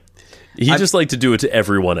 He just liked to do it to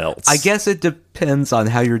everyone else. I guess it depends on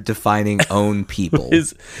how you're defining own people.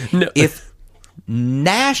 If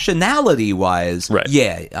nationality-wise, Right.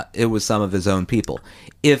 yeah, it was some of his own people.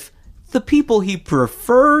 If the people he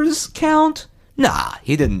prefers count, nah,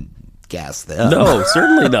 he didn't gas them. No,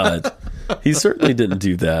 certainly not. He certainly didn't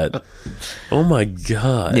do that. Oh my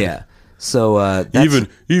god. Yeah. So that's,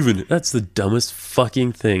 even that's the dumbest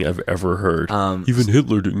fucking thing I've ever heard. Even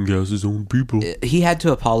Hitler didn't gas his own people. he had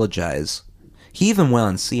to apologize. He even went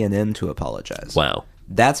on CNN to apologize. Wow.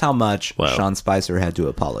 That's how much Wow. Sean Spicer had to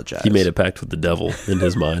apologize. He made a pact with the devil in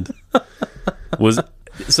his mind.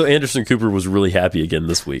 So Anderson Cooper was really happy again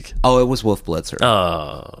this week. Oh, it was Wolf Blitzer.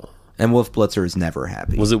 Oh. And Wolf Blitzer is never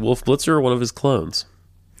happy. Was it Wolf Blitzer or one of his clones?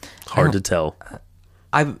 Hard to tell.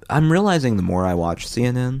 I'm realizing the more I watch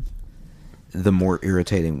CNN, the more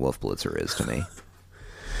irritating Wolf Blitzer is to me.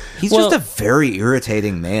 He's just a very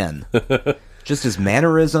irritating man. Just his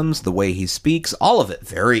mannerisms, the way he speaks, all of it,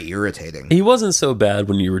 very irritating. He wasn't so bad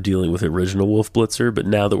when you were dealing with original Wolf Blitzer, but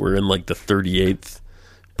now that we're in like the 38th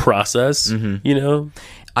process, you know?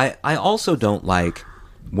 I also don't like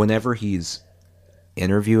whenever he's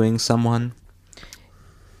interviewing someone,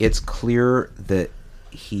 it's clear that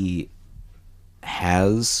he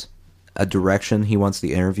has a direction he wants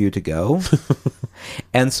the interview to go.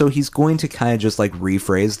 And so he's going to kind of just like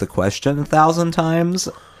rephrase the question 1,000 times.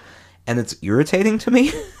 And it's irritating to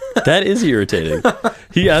me. That is irritating.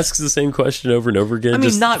 He asks the same question over and over again,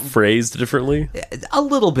 just not phrased differently. A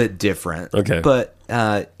little bit different. Okay. But,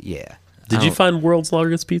 yeah. Did you find World's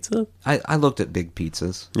Largest Pizza? I looked at big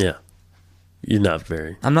pizzas. Yeah. You're not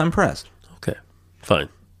very... I'm not impressed. Okay. Fine.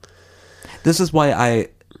 This is why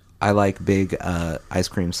I like big ice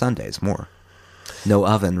cream sundaes more. No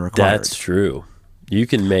oven required. That's true. You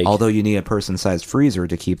can make... Although you need a person-sized freezer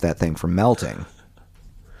to keep that thing from melting.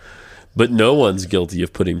 But no one's guilty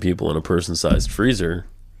of putting people in a person-sized freezer,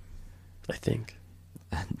 I think.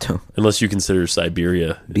 Unless you consider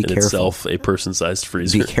Siberia itself a person-sized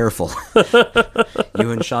freezer. Be careful.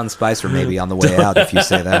 You and Sean Spicer may be on the way out if you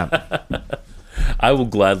say that. I will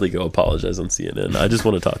gladly go apologize on CNN. I just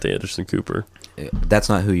want to talk to Anderson Cooper. That's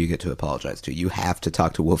not who you get to apologize to. You have to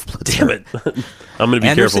talk to Wolf Blitzer. Damn it. I'm going to be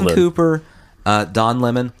Anderson careful then. Cooper, Don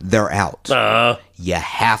Lemon, they're out. You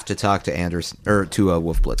have to talk to Anderson or to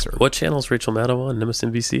Wolf Blitzer. What channel is Rachel Maddow on?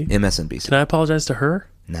 MSNBC? MSNBC. Can I apologize to her?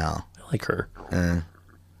 No. I like her. I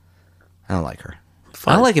don't like her.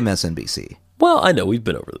 Fine. I like MSNBC. Well, I know. We've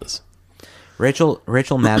been over this. Rachel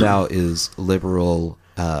Maddow is liberal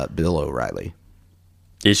Bill O'Reilly.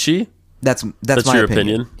 Is she? That's my your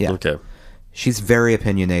opinion. opinion? Yeah. Okay. She's very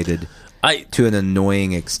opinionated to an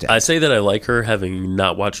annoying extent. I say that I like her having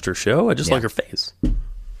not watched her show. I just like her face.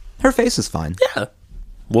 Her face is fine. Yeah.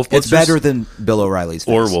 Wolf Blitzer's, it's better than Bill O'Reilly's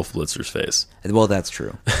face. Or Wolf Blitzer's face. Well, that's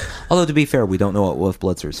true. Although, to be fair, we don't know what Wolf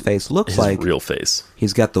Blitzer's face looks like. His real face.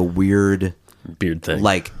 He's got the weird... beard thing.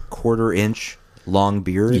 Like, 1/4-inch long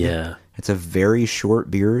beard. Yeah. It's a very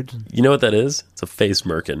short beard. You know what that is? It's a face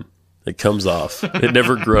merkin. It comes off. It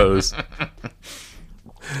never grows.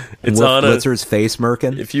 It's Wolf on Blitzer's face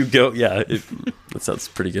merkin. If you go, that sounds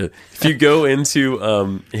pretty good. If you go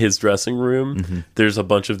into his dressing room, there's a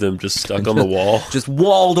bunch of them just stuck on the wall. Just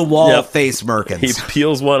wall-to-wall face merkins. He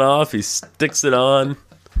peels one off. He sticks it on.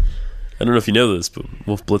 I don't know if you know this, but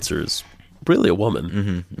Wolf Blitzer is really a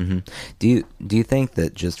woman. Do you think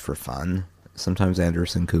that just for fun, sometimes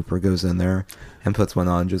Anderson Cooper goes in there and puts one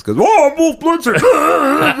on and just goes, "Oh, I'm Wolf Blitzer,"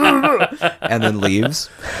 and then leaves?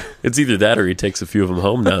 It's either that or he takes a few of them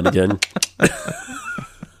home now and again.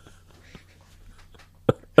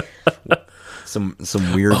 Some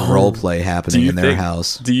weird role play happening in their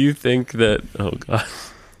house. Do you think that? Oh God,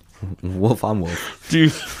 Wolf on Wolf. Do you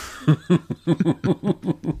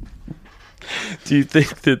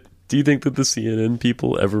think that the CNN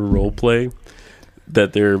people ever role play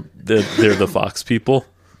that they're the Fox people?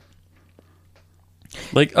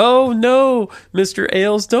 Like, oh no, Mr.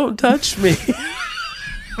 Ailes, don't touch me.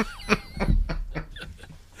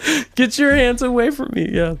 Get your hands away from me.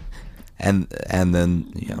 Yeah. And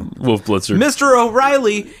then, Wolf Blitzer. Mr.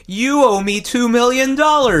 O'Reilly, you owe me $2 million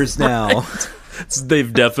now.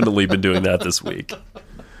 They've definitely been doing that this week.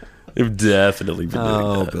 They've definitely been doing that.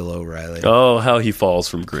 Oh, Bill O'Reilly. Oh, how he falls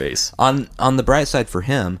from grace. On the bright side for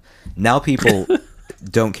him, now people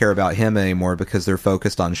don't care about him anymore because they're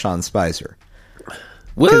focused on Sean Spicer.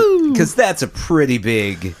 Woo! Because that's a pretty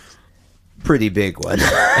big one.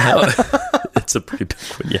 It's a pretty big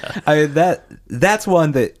one, yeah. That's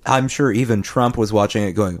one that I'm sure even Trump was watching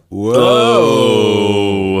it going,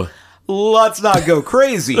 whoa, let's not go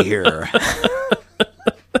crazy here.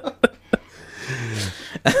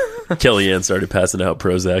 Kellyanne started passing out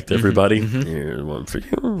Prozac to everybody. Here's one for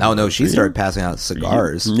you. Oh no, she started passing out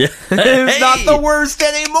cigars. Yeah. It's not the worst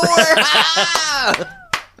anymore.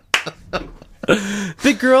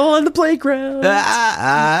 Big girl on the playground.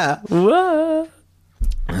 Whoa.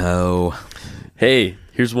 Oh. Hey,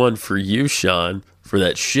 here's one for you, Sean, for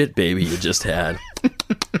that shit baby you just had.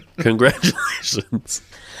 Congratulations.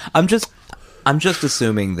 I'm just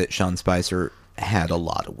assuming that Sean Spicer had a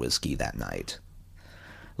lot of whiskey that night.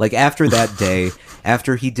 Like, after that day,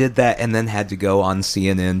 after he did that and then had to go on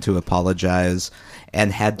CNN to apologize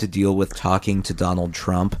and had to deal with talking to Donald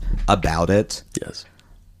Trump about it. Yes.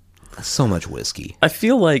 So much whiskey. I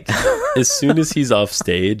feel like as soon as he's off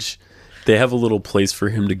stage, they have a little place for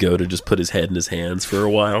him to go to just put his head in his hands for a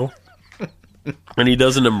while. And he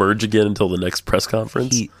doesn't emerge again until the next press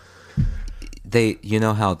conference. You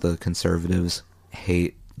know how the conservatives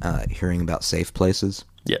hate hearing about safe places?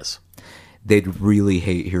 Yes. they'd really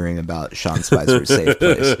hate hearing about Sean Spicer's safe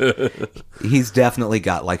place. He's definitely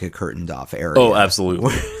got like a curtained off area. Oh,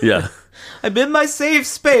 absolutely. Yeah. I'm in my safe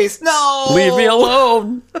space. No! Leave me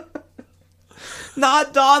alone.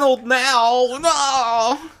 Not Donald now.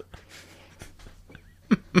 No!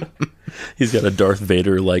 He's got a Darth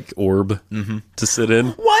Vader like orb to sit in.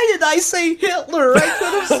 Why did I say Hitler? I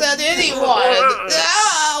could have said anyone.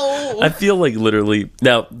 No! I feel like literally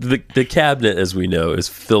now the cabinet, as we know, is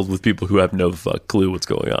filled with people who have no fuck clue what's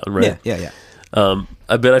going on, right? Yeah.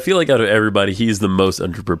 But I feel like out of everybody, he's the most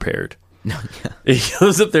underprepared. He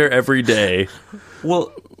goes up there every day.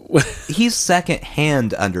 Well, he's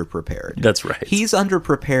second-hand underprepared. That's right. He's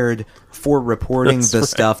underprepared for reporting That's the right.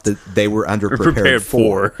 stuff that they were underprepared Prepared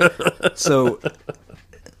for. for. So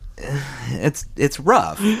it's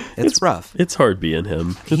rough. It's rough. It's hard being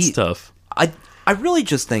him. It's tough. I really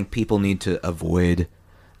just think people need to avoid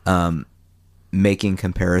making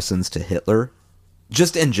comparisons to Hitler,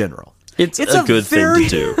 just in general. It's a good thing to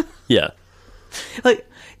do. Yeah. Like,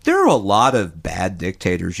 there are a lot of bad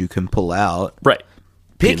dictators you can pull out. Right.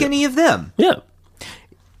 Pick any of them. Yeah.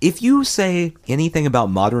 If you say anything about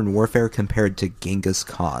modern warfare compared to Genghis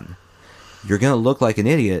Khan, you're going to look like an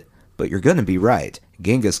idiot, but you're going to be right.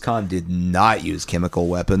 Genghis Khan did not use chemical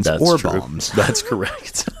weapons or true. bombs. That's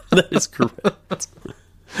correct. That is correct.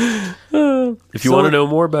 If you want to know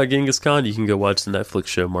more about Genghis Khan, you can go watch the Netflix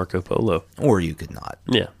show Marco Polo. Or you could not.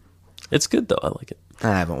 Yeah. It's good, though. I like it. I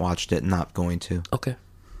haven't watched it. Not going to. Okay.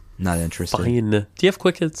 Not interested. Fine. Do you have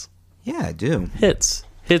quick hits? Yeah, I do.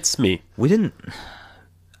 Hits me. We didn't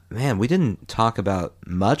talk about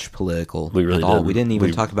much political We really at all. didn't. We didn't even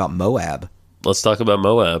We- talk about Moab. Let's talk about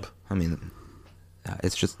Moab. I mean,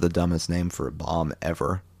 it's just the dumbest name for a bomb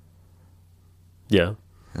ever. Yeah.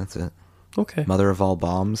 That's it. Okay. Mother of all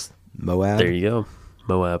bombs, Moab. There you go.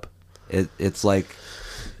 Moab. It's like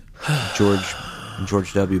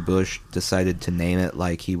George W. Bush decided to name it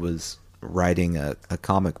like he was writing a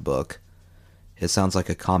comic book. It sounds like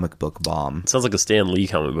a comic book bomb. It sounds like a Stan Lee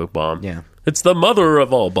comic book bomb. Yeah. It's the mother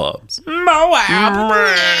of all bombs.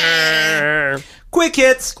 Moab. Quick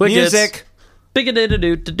hits. Quick hits. music.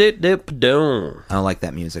 Big-a-do-do-do-do-do. I don't like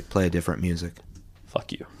that music. Play a different music.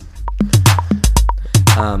 Fuck you.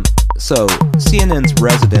 So, CNN's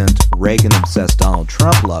resident Reagan-obsessed Donald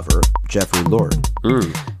Trump lover, Jeffrey Lord,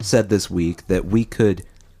 said this week that we could,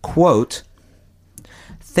 quote,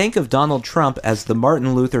 think of Donald Trump as the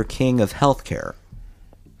Martin Luther King of healthcare.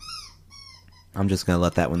 I'm just going to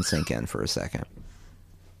let that one sink in for a second.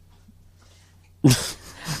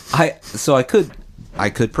 I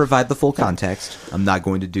could provide the full context. I'm not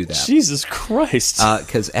going to do that. Jesus Christ.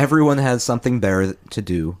 Because everyone has something better to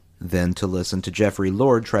do than to listen to Jeffrey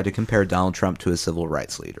Lord try to compare Donald Trump to a civil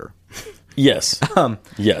rights leader. Yes.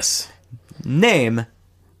 Yes. Name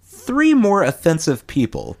 3 more offensive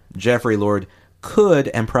people Jeffrey Lord could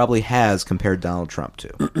and probably has compared Donald Trump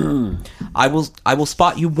to. I will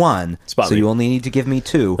spot you one, Spot so me. you only need to give me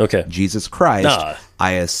 2. Okay. Jesus Christ. Nah.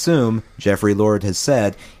 I assume Jeffrey Lord has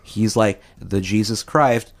said he's like the Jesus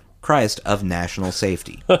Christ of national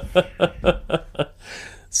safety.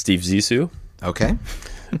 Steve Zissou. Okay.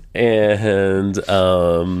 And,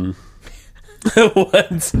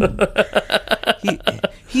 what?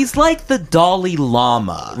 He's like the Dalai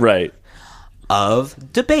Lama Right. of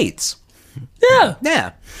debates. Yeah.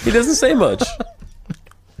 Yeah. He doesn't say much.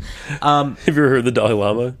 Have you ever heard the Dalai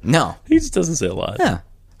Lama? No. He just doesn't say a lot. Yeah.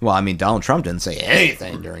 Well, I mean, Donald Trump didn't say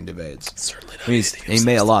anything during debates. Certainly not. He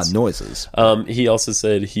made a lot of noises. He also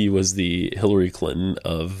said he was the Hillary Clinton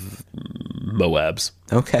of Moabs.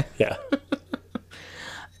 Okay. Yeah.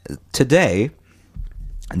 Today,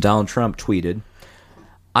 Donald Trump tweeted,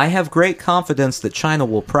 I have great confidence that China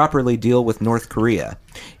will properly deal with North Korea.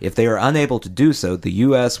 If they are unable to do so, the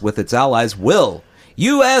U.S. with its allies will.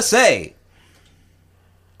 USA!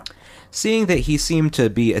 Seeing that he seemed to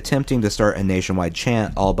be attempting to start a nationwide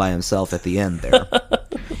chant all by himself at the end there,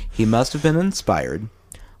 he must have been inspired.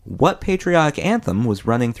 What patriotic anthem was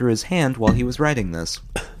running through his hand while he was writing this?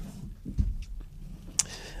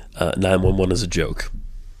 911 is a joke.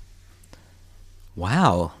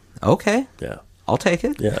 Wow. Okay. Yeah. I'll take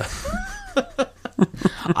it. Yeah.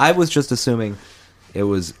 I was just assuming it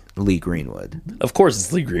was Lee Greenwood. Of course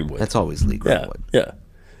it's Lee Greenwood. That's always Lee yeah. Greenwood. Yeah.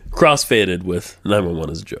 Crossfaded with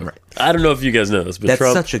 911 is a joke. Right. I don't know if you guys know this, but That's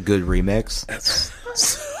Trump... such a good remix.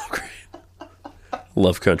 so great.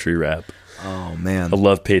 Love country rap. Oh, man. I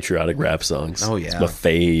love patriotic rap songs. Oh, yeah. It's my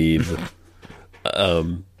fave. I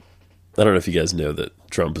don't know if you guys know that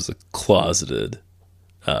Trump is a closeted,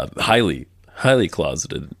 highly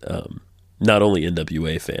closeted, not only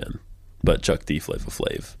NWA fan, but Chuck D. Flavor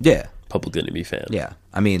Flav. Yeah. Public Enemy fan. Yeah.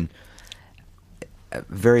 I mean,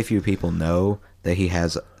 very few people know that he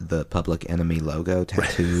has the Public Enemy logo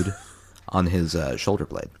tattooed on his shoulder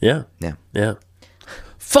blade. Yeah. Yeah. Yeah.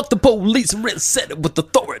 Fuck the police and said it with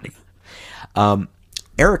authority.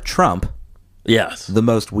 Eric Trump, Yes. the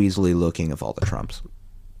most Weasley looking of all the Trumps.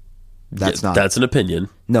 That's not. That's an opinion.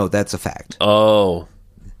 No, that's a fact. Oh.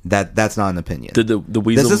 That's not an opinion. Did the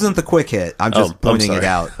Weasel... This isn't the quick hit. I'm just pointing it sorry.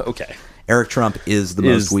 out. Okay. Eric Trump is the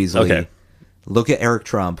most Weasley. okay. Look at Eric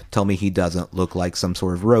Trump. Tell me he doesn't look like some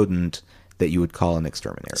sort of rodent that you would call an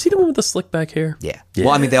exterminator. Is he the one with the slick back hair? Yeah. Well,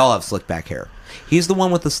 I mean, they all have slick back hair. He's the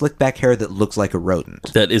one with the slick back hair that looks like a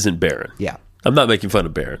rodent. That isn't Barron. Yeah. I'm not making fun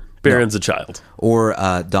of Barron. Barron's a child. Or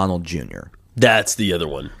Donald Jr. That's the other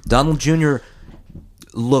one. Donald Jr.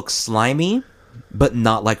 looks slimy, but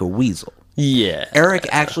not like a weasel. Yeah. Eric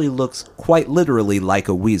actually looks quite literally like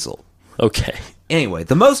a weasel. Okay. Anyway,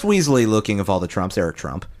 the most Weasley looking of all the Trumps, Eric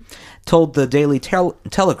Trump, told the Daily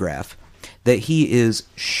Telegraph that he is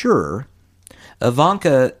sure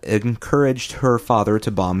Ivanka encouraged her father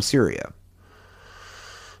to bomb Syria.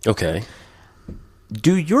 Okay.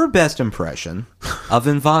 Do your best impression of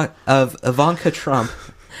Ivanka Trump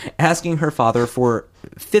asking her father for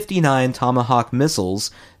 59 Tomahawk missiles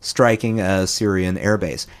striking a Syrian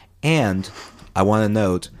airbase. And I want to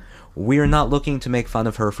note, we are not looking to make fun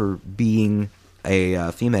of her for being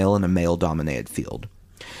a female in a male-dominated field.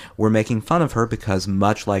 We're making fun of her because,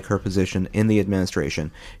 much like her position in the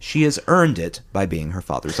administration, she has earned it by being her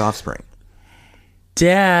father's offspring.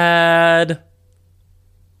 Dad.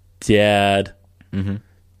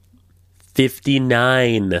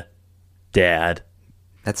 59. Dad.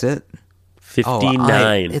 That's it?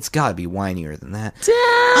 59. It's got to be whinier than that. Dad!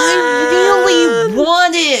 I really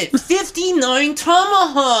want it! 59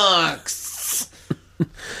 tomahawks!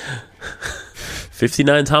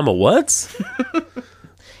 59 what?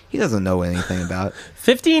 He doesn't know anything about it.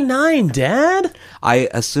 59, Dad? I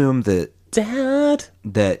assume that Dad?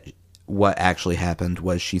 what actually happened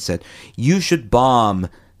was she said, you should bomb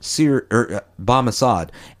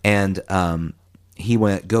Assad. And he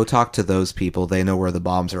went, go talk to those people. They know where the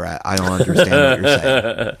bombs are at. I don't understand what you're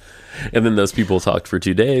saying. And then those people talked for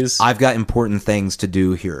 2 days. I've got important things to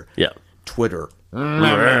do here. Yeah. Twitter.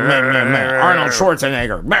 Arnold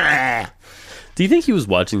Schwarzenegger. Do you think he was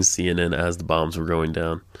watching CNN as the bombs were going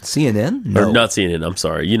down? CNN? No. Or not CNN, I'm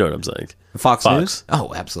sorry. You know what I'm saying. Fox News?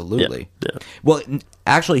 Oh, absolutely. Yeah. Well,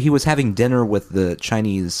 actually, he was having dinner with the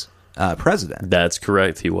Chinese president. That's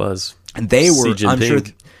correct. He was. And they Xi were, I'm Jinping. sure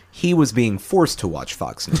he was being forced to watch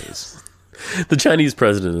Fox News. The Chinese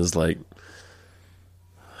president is like...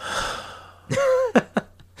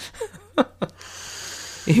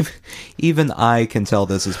 Even I can tell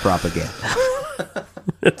this is propaganda.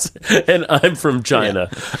 And I'm from China.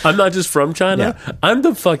 Yeah. I'm not just from China. Yeah. I'm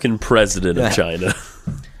the fucking president of China.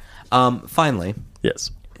 Finally,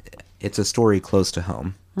 Yes. it's a story close to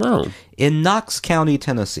home. Oh. In Knox County,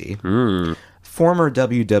 Tennessee, former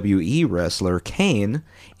WWE wrestler Kane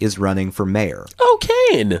is running for mayor. Oh,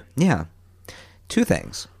 Kane. Yeah. 2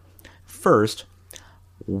 things. First,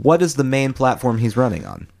 what is the main platform he's running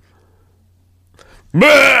on?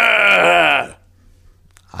 Bah!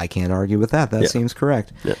 I can't argue with that. That Yeah. seems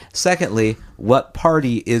correct. Yeah. Secondly, what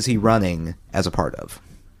party is he running as a part of?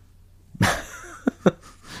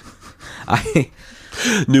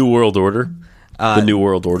 New World Order. The New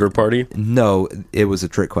World Order Party. No, it was a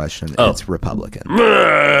trick question. Oh. It's Republican.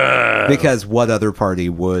 Because what other party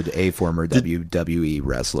would a former WWE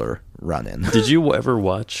wrestler run in? Did you ever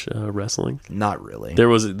watch wrestling? Not really. There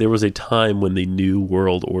was a time when the New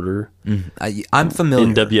World Order, I'm familiar.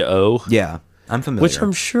 NWO, Yeah, I'm familiar. which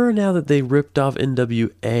I'm sure now that they ripped off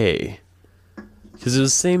NWA, because it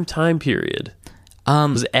was the same time period.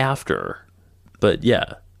 It was after, but yeah,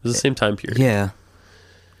 it was the same time period. Yeah.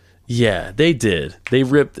 Yeah, they did. They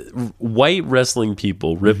ripped white wrestling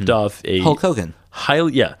people ripped off a Hulk Hogan.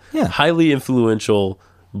 highly influential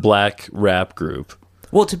black rap group.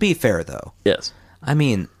 Well, to be fair, though, Yes. I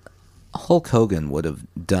mean, Hulk Hogan would have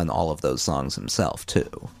done all of those songs himself,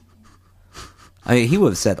 too. I mean, he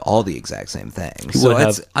would have said all the exact same things. So would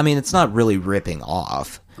it's, I mean, it's not really ripping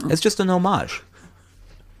off. It's just an homage.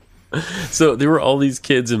 So there were all these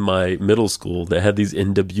kids in my middle school that had these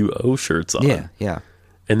NWO shirts on. Yeah, yeah.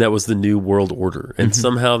 And that was the New World Order. And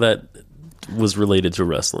somehow that was related to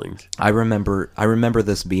wrestling. I remember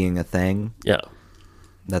this being a thing. Yeah.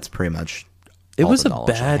 That's pretty much It all was the a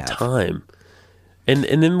knowledge I bad have. time. And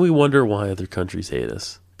then we wonder why other countries hate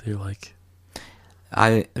us. They're like,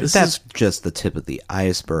 That's just the tip of the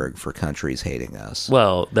iceberg for countries hating us.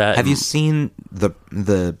 well, that... Have you seen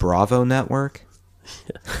the Bravo network?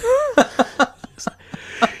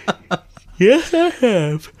 Yes, I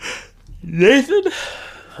have. Nathan?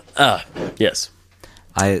 Yes.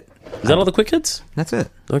 Is Is that all the quick hits? That's it.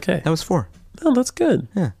 Okay. That was 4. Oh, that's good.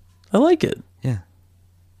 Yeah. I like it. Yeah.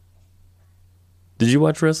 Did you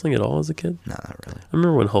watch wrestling at all as a kid? No, not really. I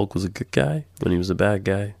remember when Hulk was a good guy, when he was a bad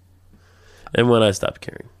guy, and when I stopped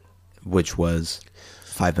caring. Which was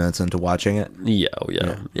 5 minutes into watching it.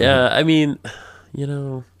 Yeah. I mean,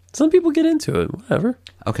 some people get into it. Whatever.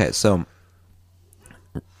 Okay, so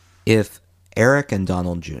if Eric and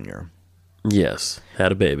Donald Jr. Yes,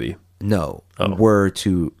 had a baby. were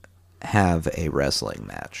to have a wrestling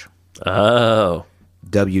match, Oh.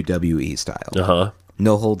 WWE style,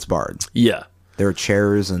 no holds barred. Yeah. There are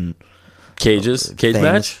chairs and Cage things.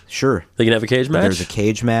 match? Sure, They can have a cage match? there's a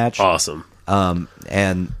cage match. Awesome.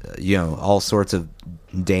 And all sorts of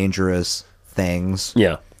dangerous things.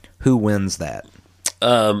 Yeah. Who wins that?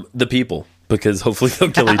 The people, because hopefully they'll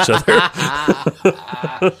kill each other.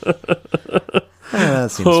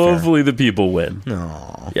 That seems Hopefully the people win. fair.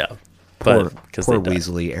 No, Yeah. poor, But because poor they die.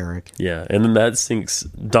 Weasley Eric. Yeah, and then that sinks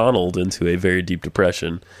Donald into a very deep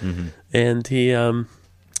depression, and he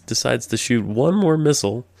decides to shoot one more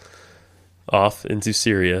missile off into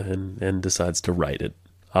Syria, and decides to write it,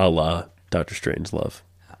 a la Doctor Strangelove.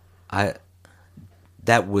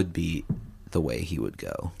 That would be the way he would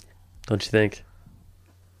go. Don't you think?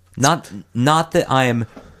 Not that I am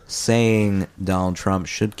saying Donald Trump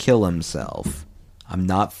should kill himself. I'm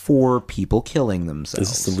not for people killing themselves.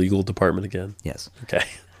 Is this the legal department again? Yes. Okay.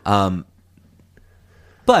 But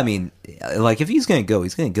I mean, like, if he's going to go,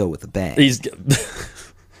 he's going to go with a bang. He's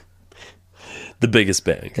the biggest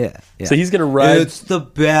bang. Yeah. So he's gonna ride. It's the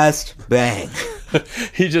best bang.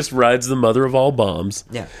 He just rides the mother of all bombs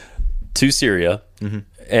Yeah. to Syria,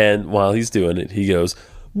 and while he's doing it, he goes,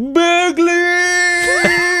 Bigley!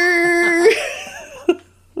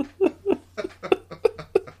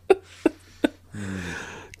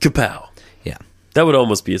 Kapow. Yeah. That would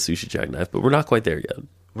almost be a sushi jackknife, but we're not quite there yet.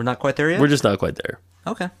 We're not quite there yet? We're just not quite there.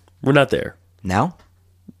 Okay. We're not there. Now?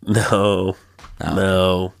 No.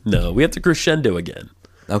 Oh. No. We have to crescendo again.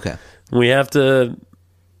 Okay. We have to...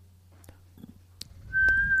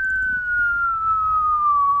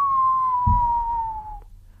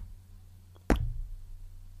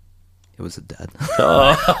 It was a dud.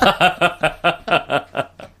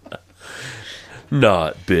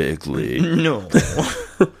 Not Bigley. No.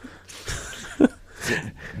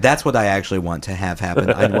 That's what I actually want to have happen.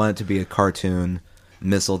 I want it to be a cartoon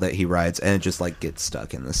missile that he rides, and it just like gets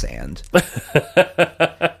stuck in the sand.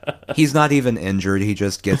 He's not even injured. He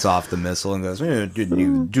just gets off the missile and goes, "Didn't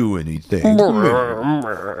even do anything."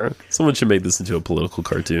 Someone should make this into a political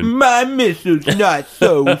cartoon. My missile's not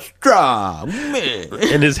so strong.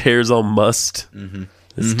 And his hair's all mussed.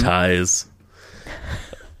 His ties.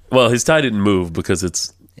 Well, his tie didn't move because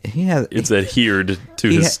it's adhered to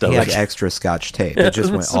his He stomach. had extra Scotch tape. It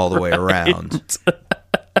just went all the way around.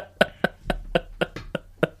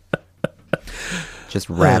 Just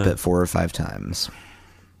wrap it 4 or 5 times.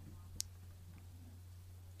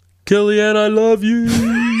 Kellyanne, I love you.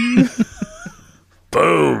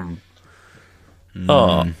 Boom.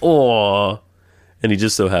 Oh. And he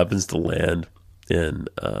just so happens to land in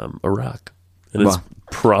Iraq. And is Well-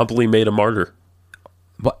 promptly made a martyr.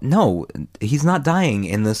 But no, he's not dying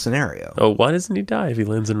in this scenario. Oh, why doesn't he die if he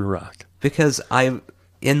lands in Iraq? Because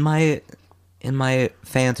in my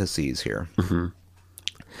fantasies here,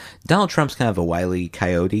 Donald Trump's kind of a Wile E.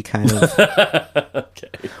 Coyote kind of,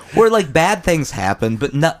 Okay. where like bad things happen,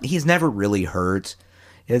 but he's never really hurt.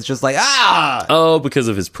 It's just like Oh, because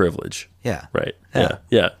of his privilege. yeah, Right.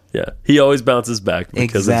 Yeah. Yeah. He always bounces back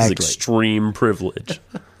because of his Exactly. extreme privilege.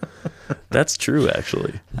 That's true,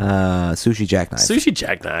 actually. Sushi jackknife Sushi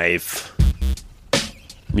jackknife.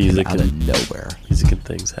 Music out of nowhere. music and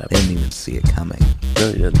things They happen. didn't even see it coming.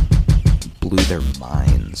 No, he didn't. Blew their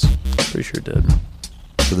minds. Pretty sure it did.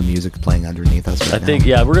 So the music playing underneath us right I think, now.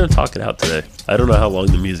 yeah, we're going to talk it out today. I don't know how long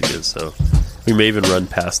the music is, so we may even run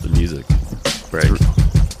past the music break.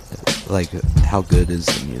 Like, how good is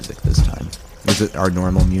the music this time? Is it our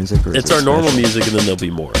normal music? Or is It's it our normal special? music, and then there'll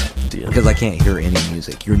be more at the end. Because I can't hear any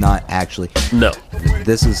music. You're not actually. No.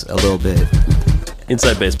 This is a little bit.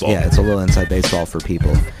 Inside baseball. Yeah, it's a little inside baseball for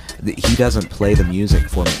people. He doesn't play the music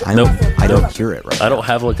for me. I Nope. don't hear it right I now. don't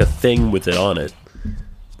have like a thing with it on it.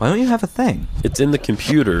 Why don't you have a thing? It's in the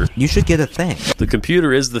computer. You should get a thing. The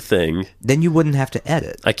computer is the thing. Then you wouldn't have to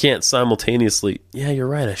edit. I can't simultaneously. Yeah, you're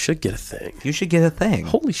right. I should get a thing. You should get a thing.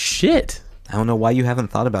 Holy shit. I don't know why you haven't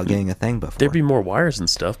thought about getting a thing before. There'd be more wires and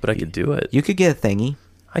stuff, but I could do it. You could get a thingy.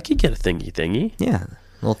 I could get a thingy. Yeah,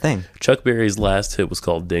 little thing. Chuck Berry's last hit was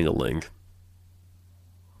called Ding-a-Ling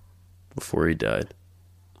before he died.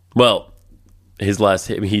 Well, His last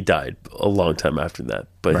hit, I mean, he died a long time after that,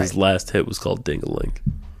 but his Right. last hit was called Ding-a-Ling.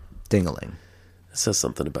 Ding-a-ling. It says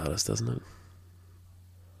something about us, doesn't it?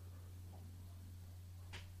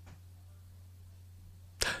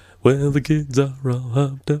 Well, the kids are all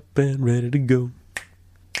hopped up and ready to go.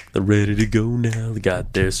 They're ready to go now. They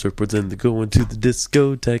got their surfboards and they're going to the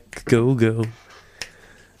discotheque. Go.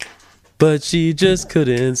 But she just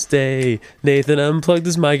couldn't stay. Nathan unplugged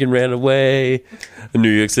his mic and ran away.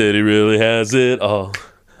 New York City really has it all.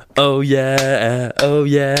 Oh yeah, oh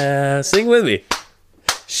yeah. Sing with me.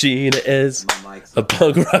 Sheena is a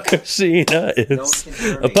punk rocker. Sheena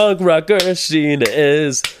is a punk rocker. Sheena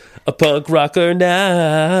is a punk rocker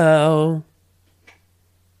now.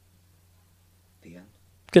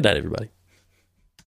 Good night, everybody.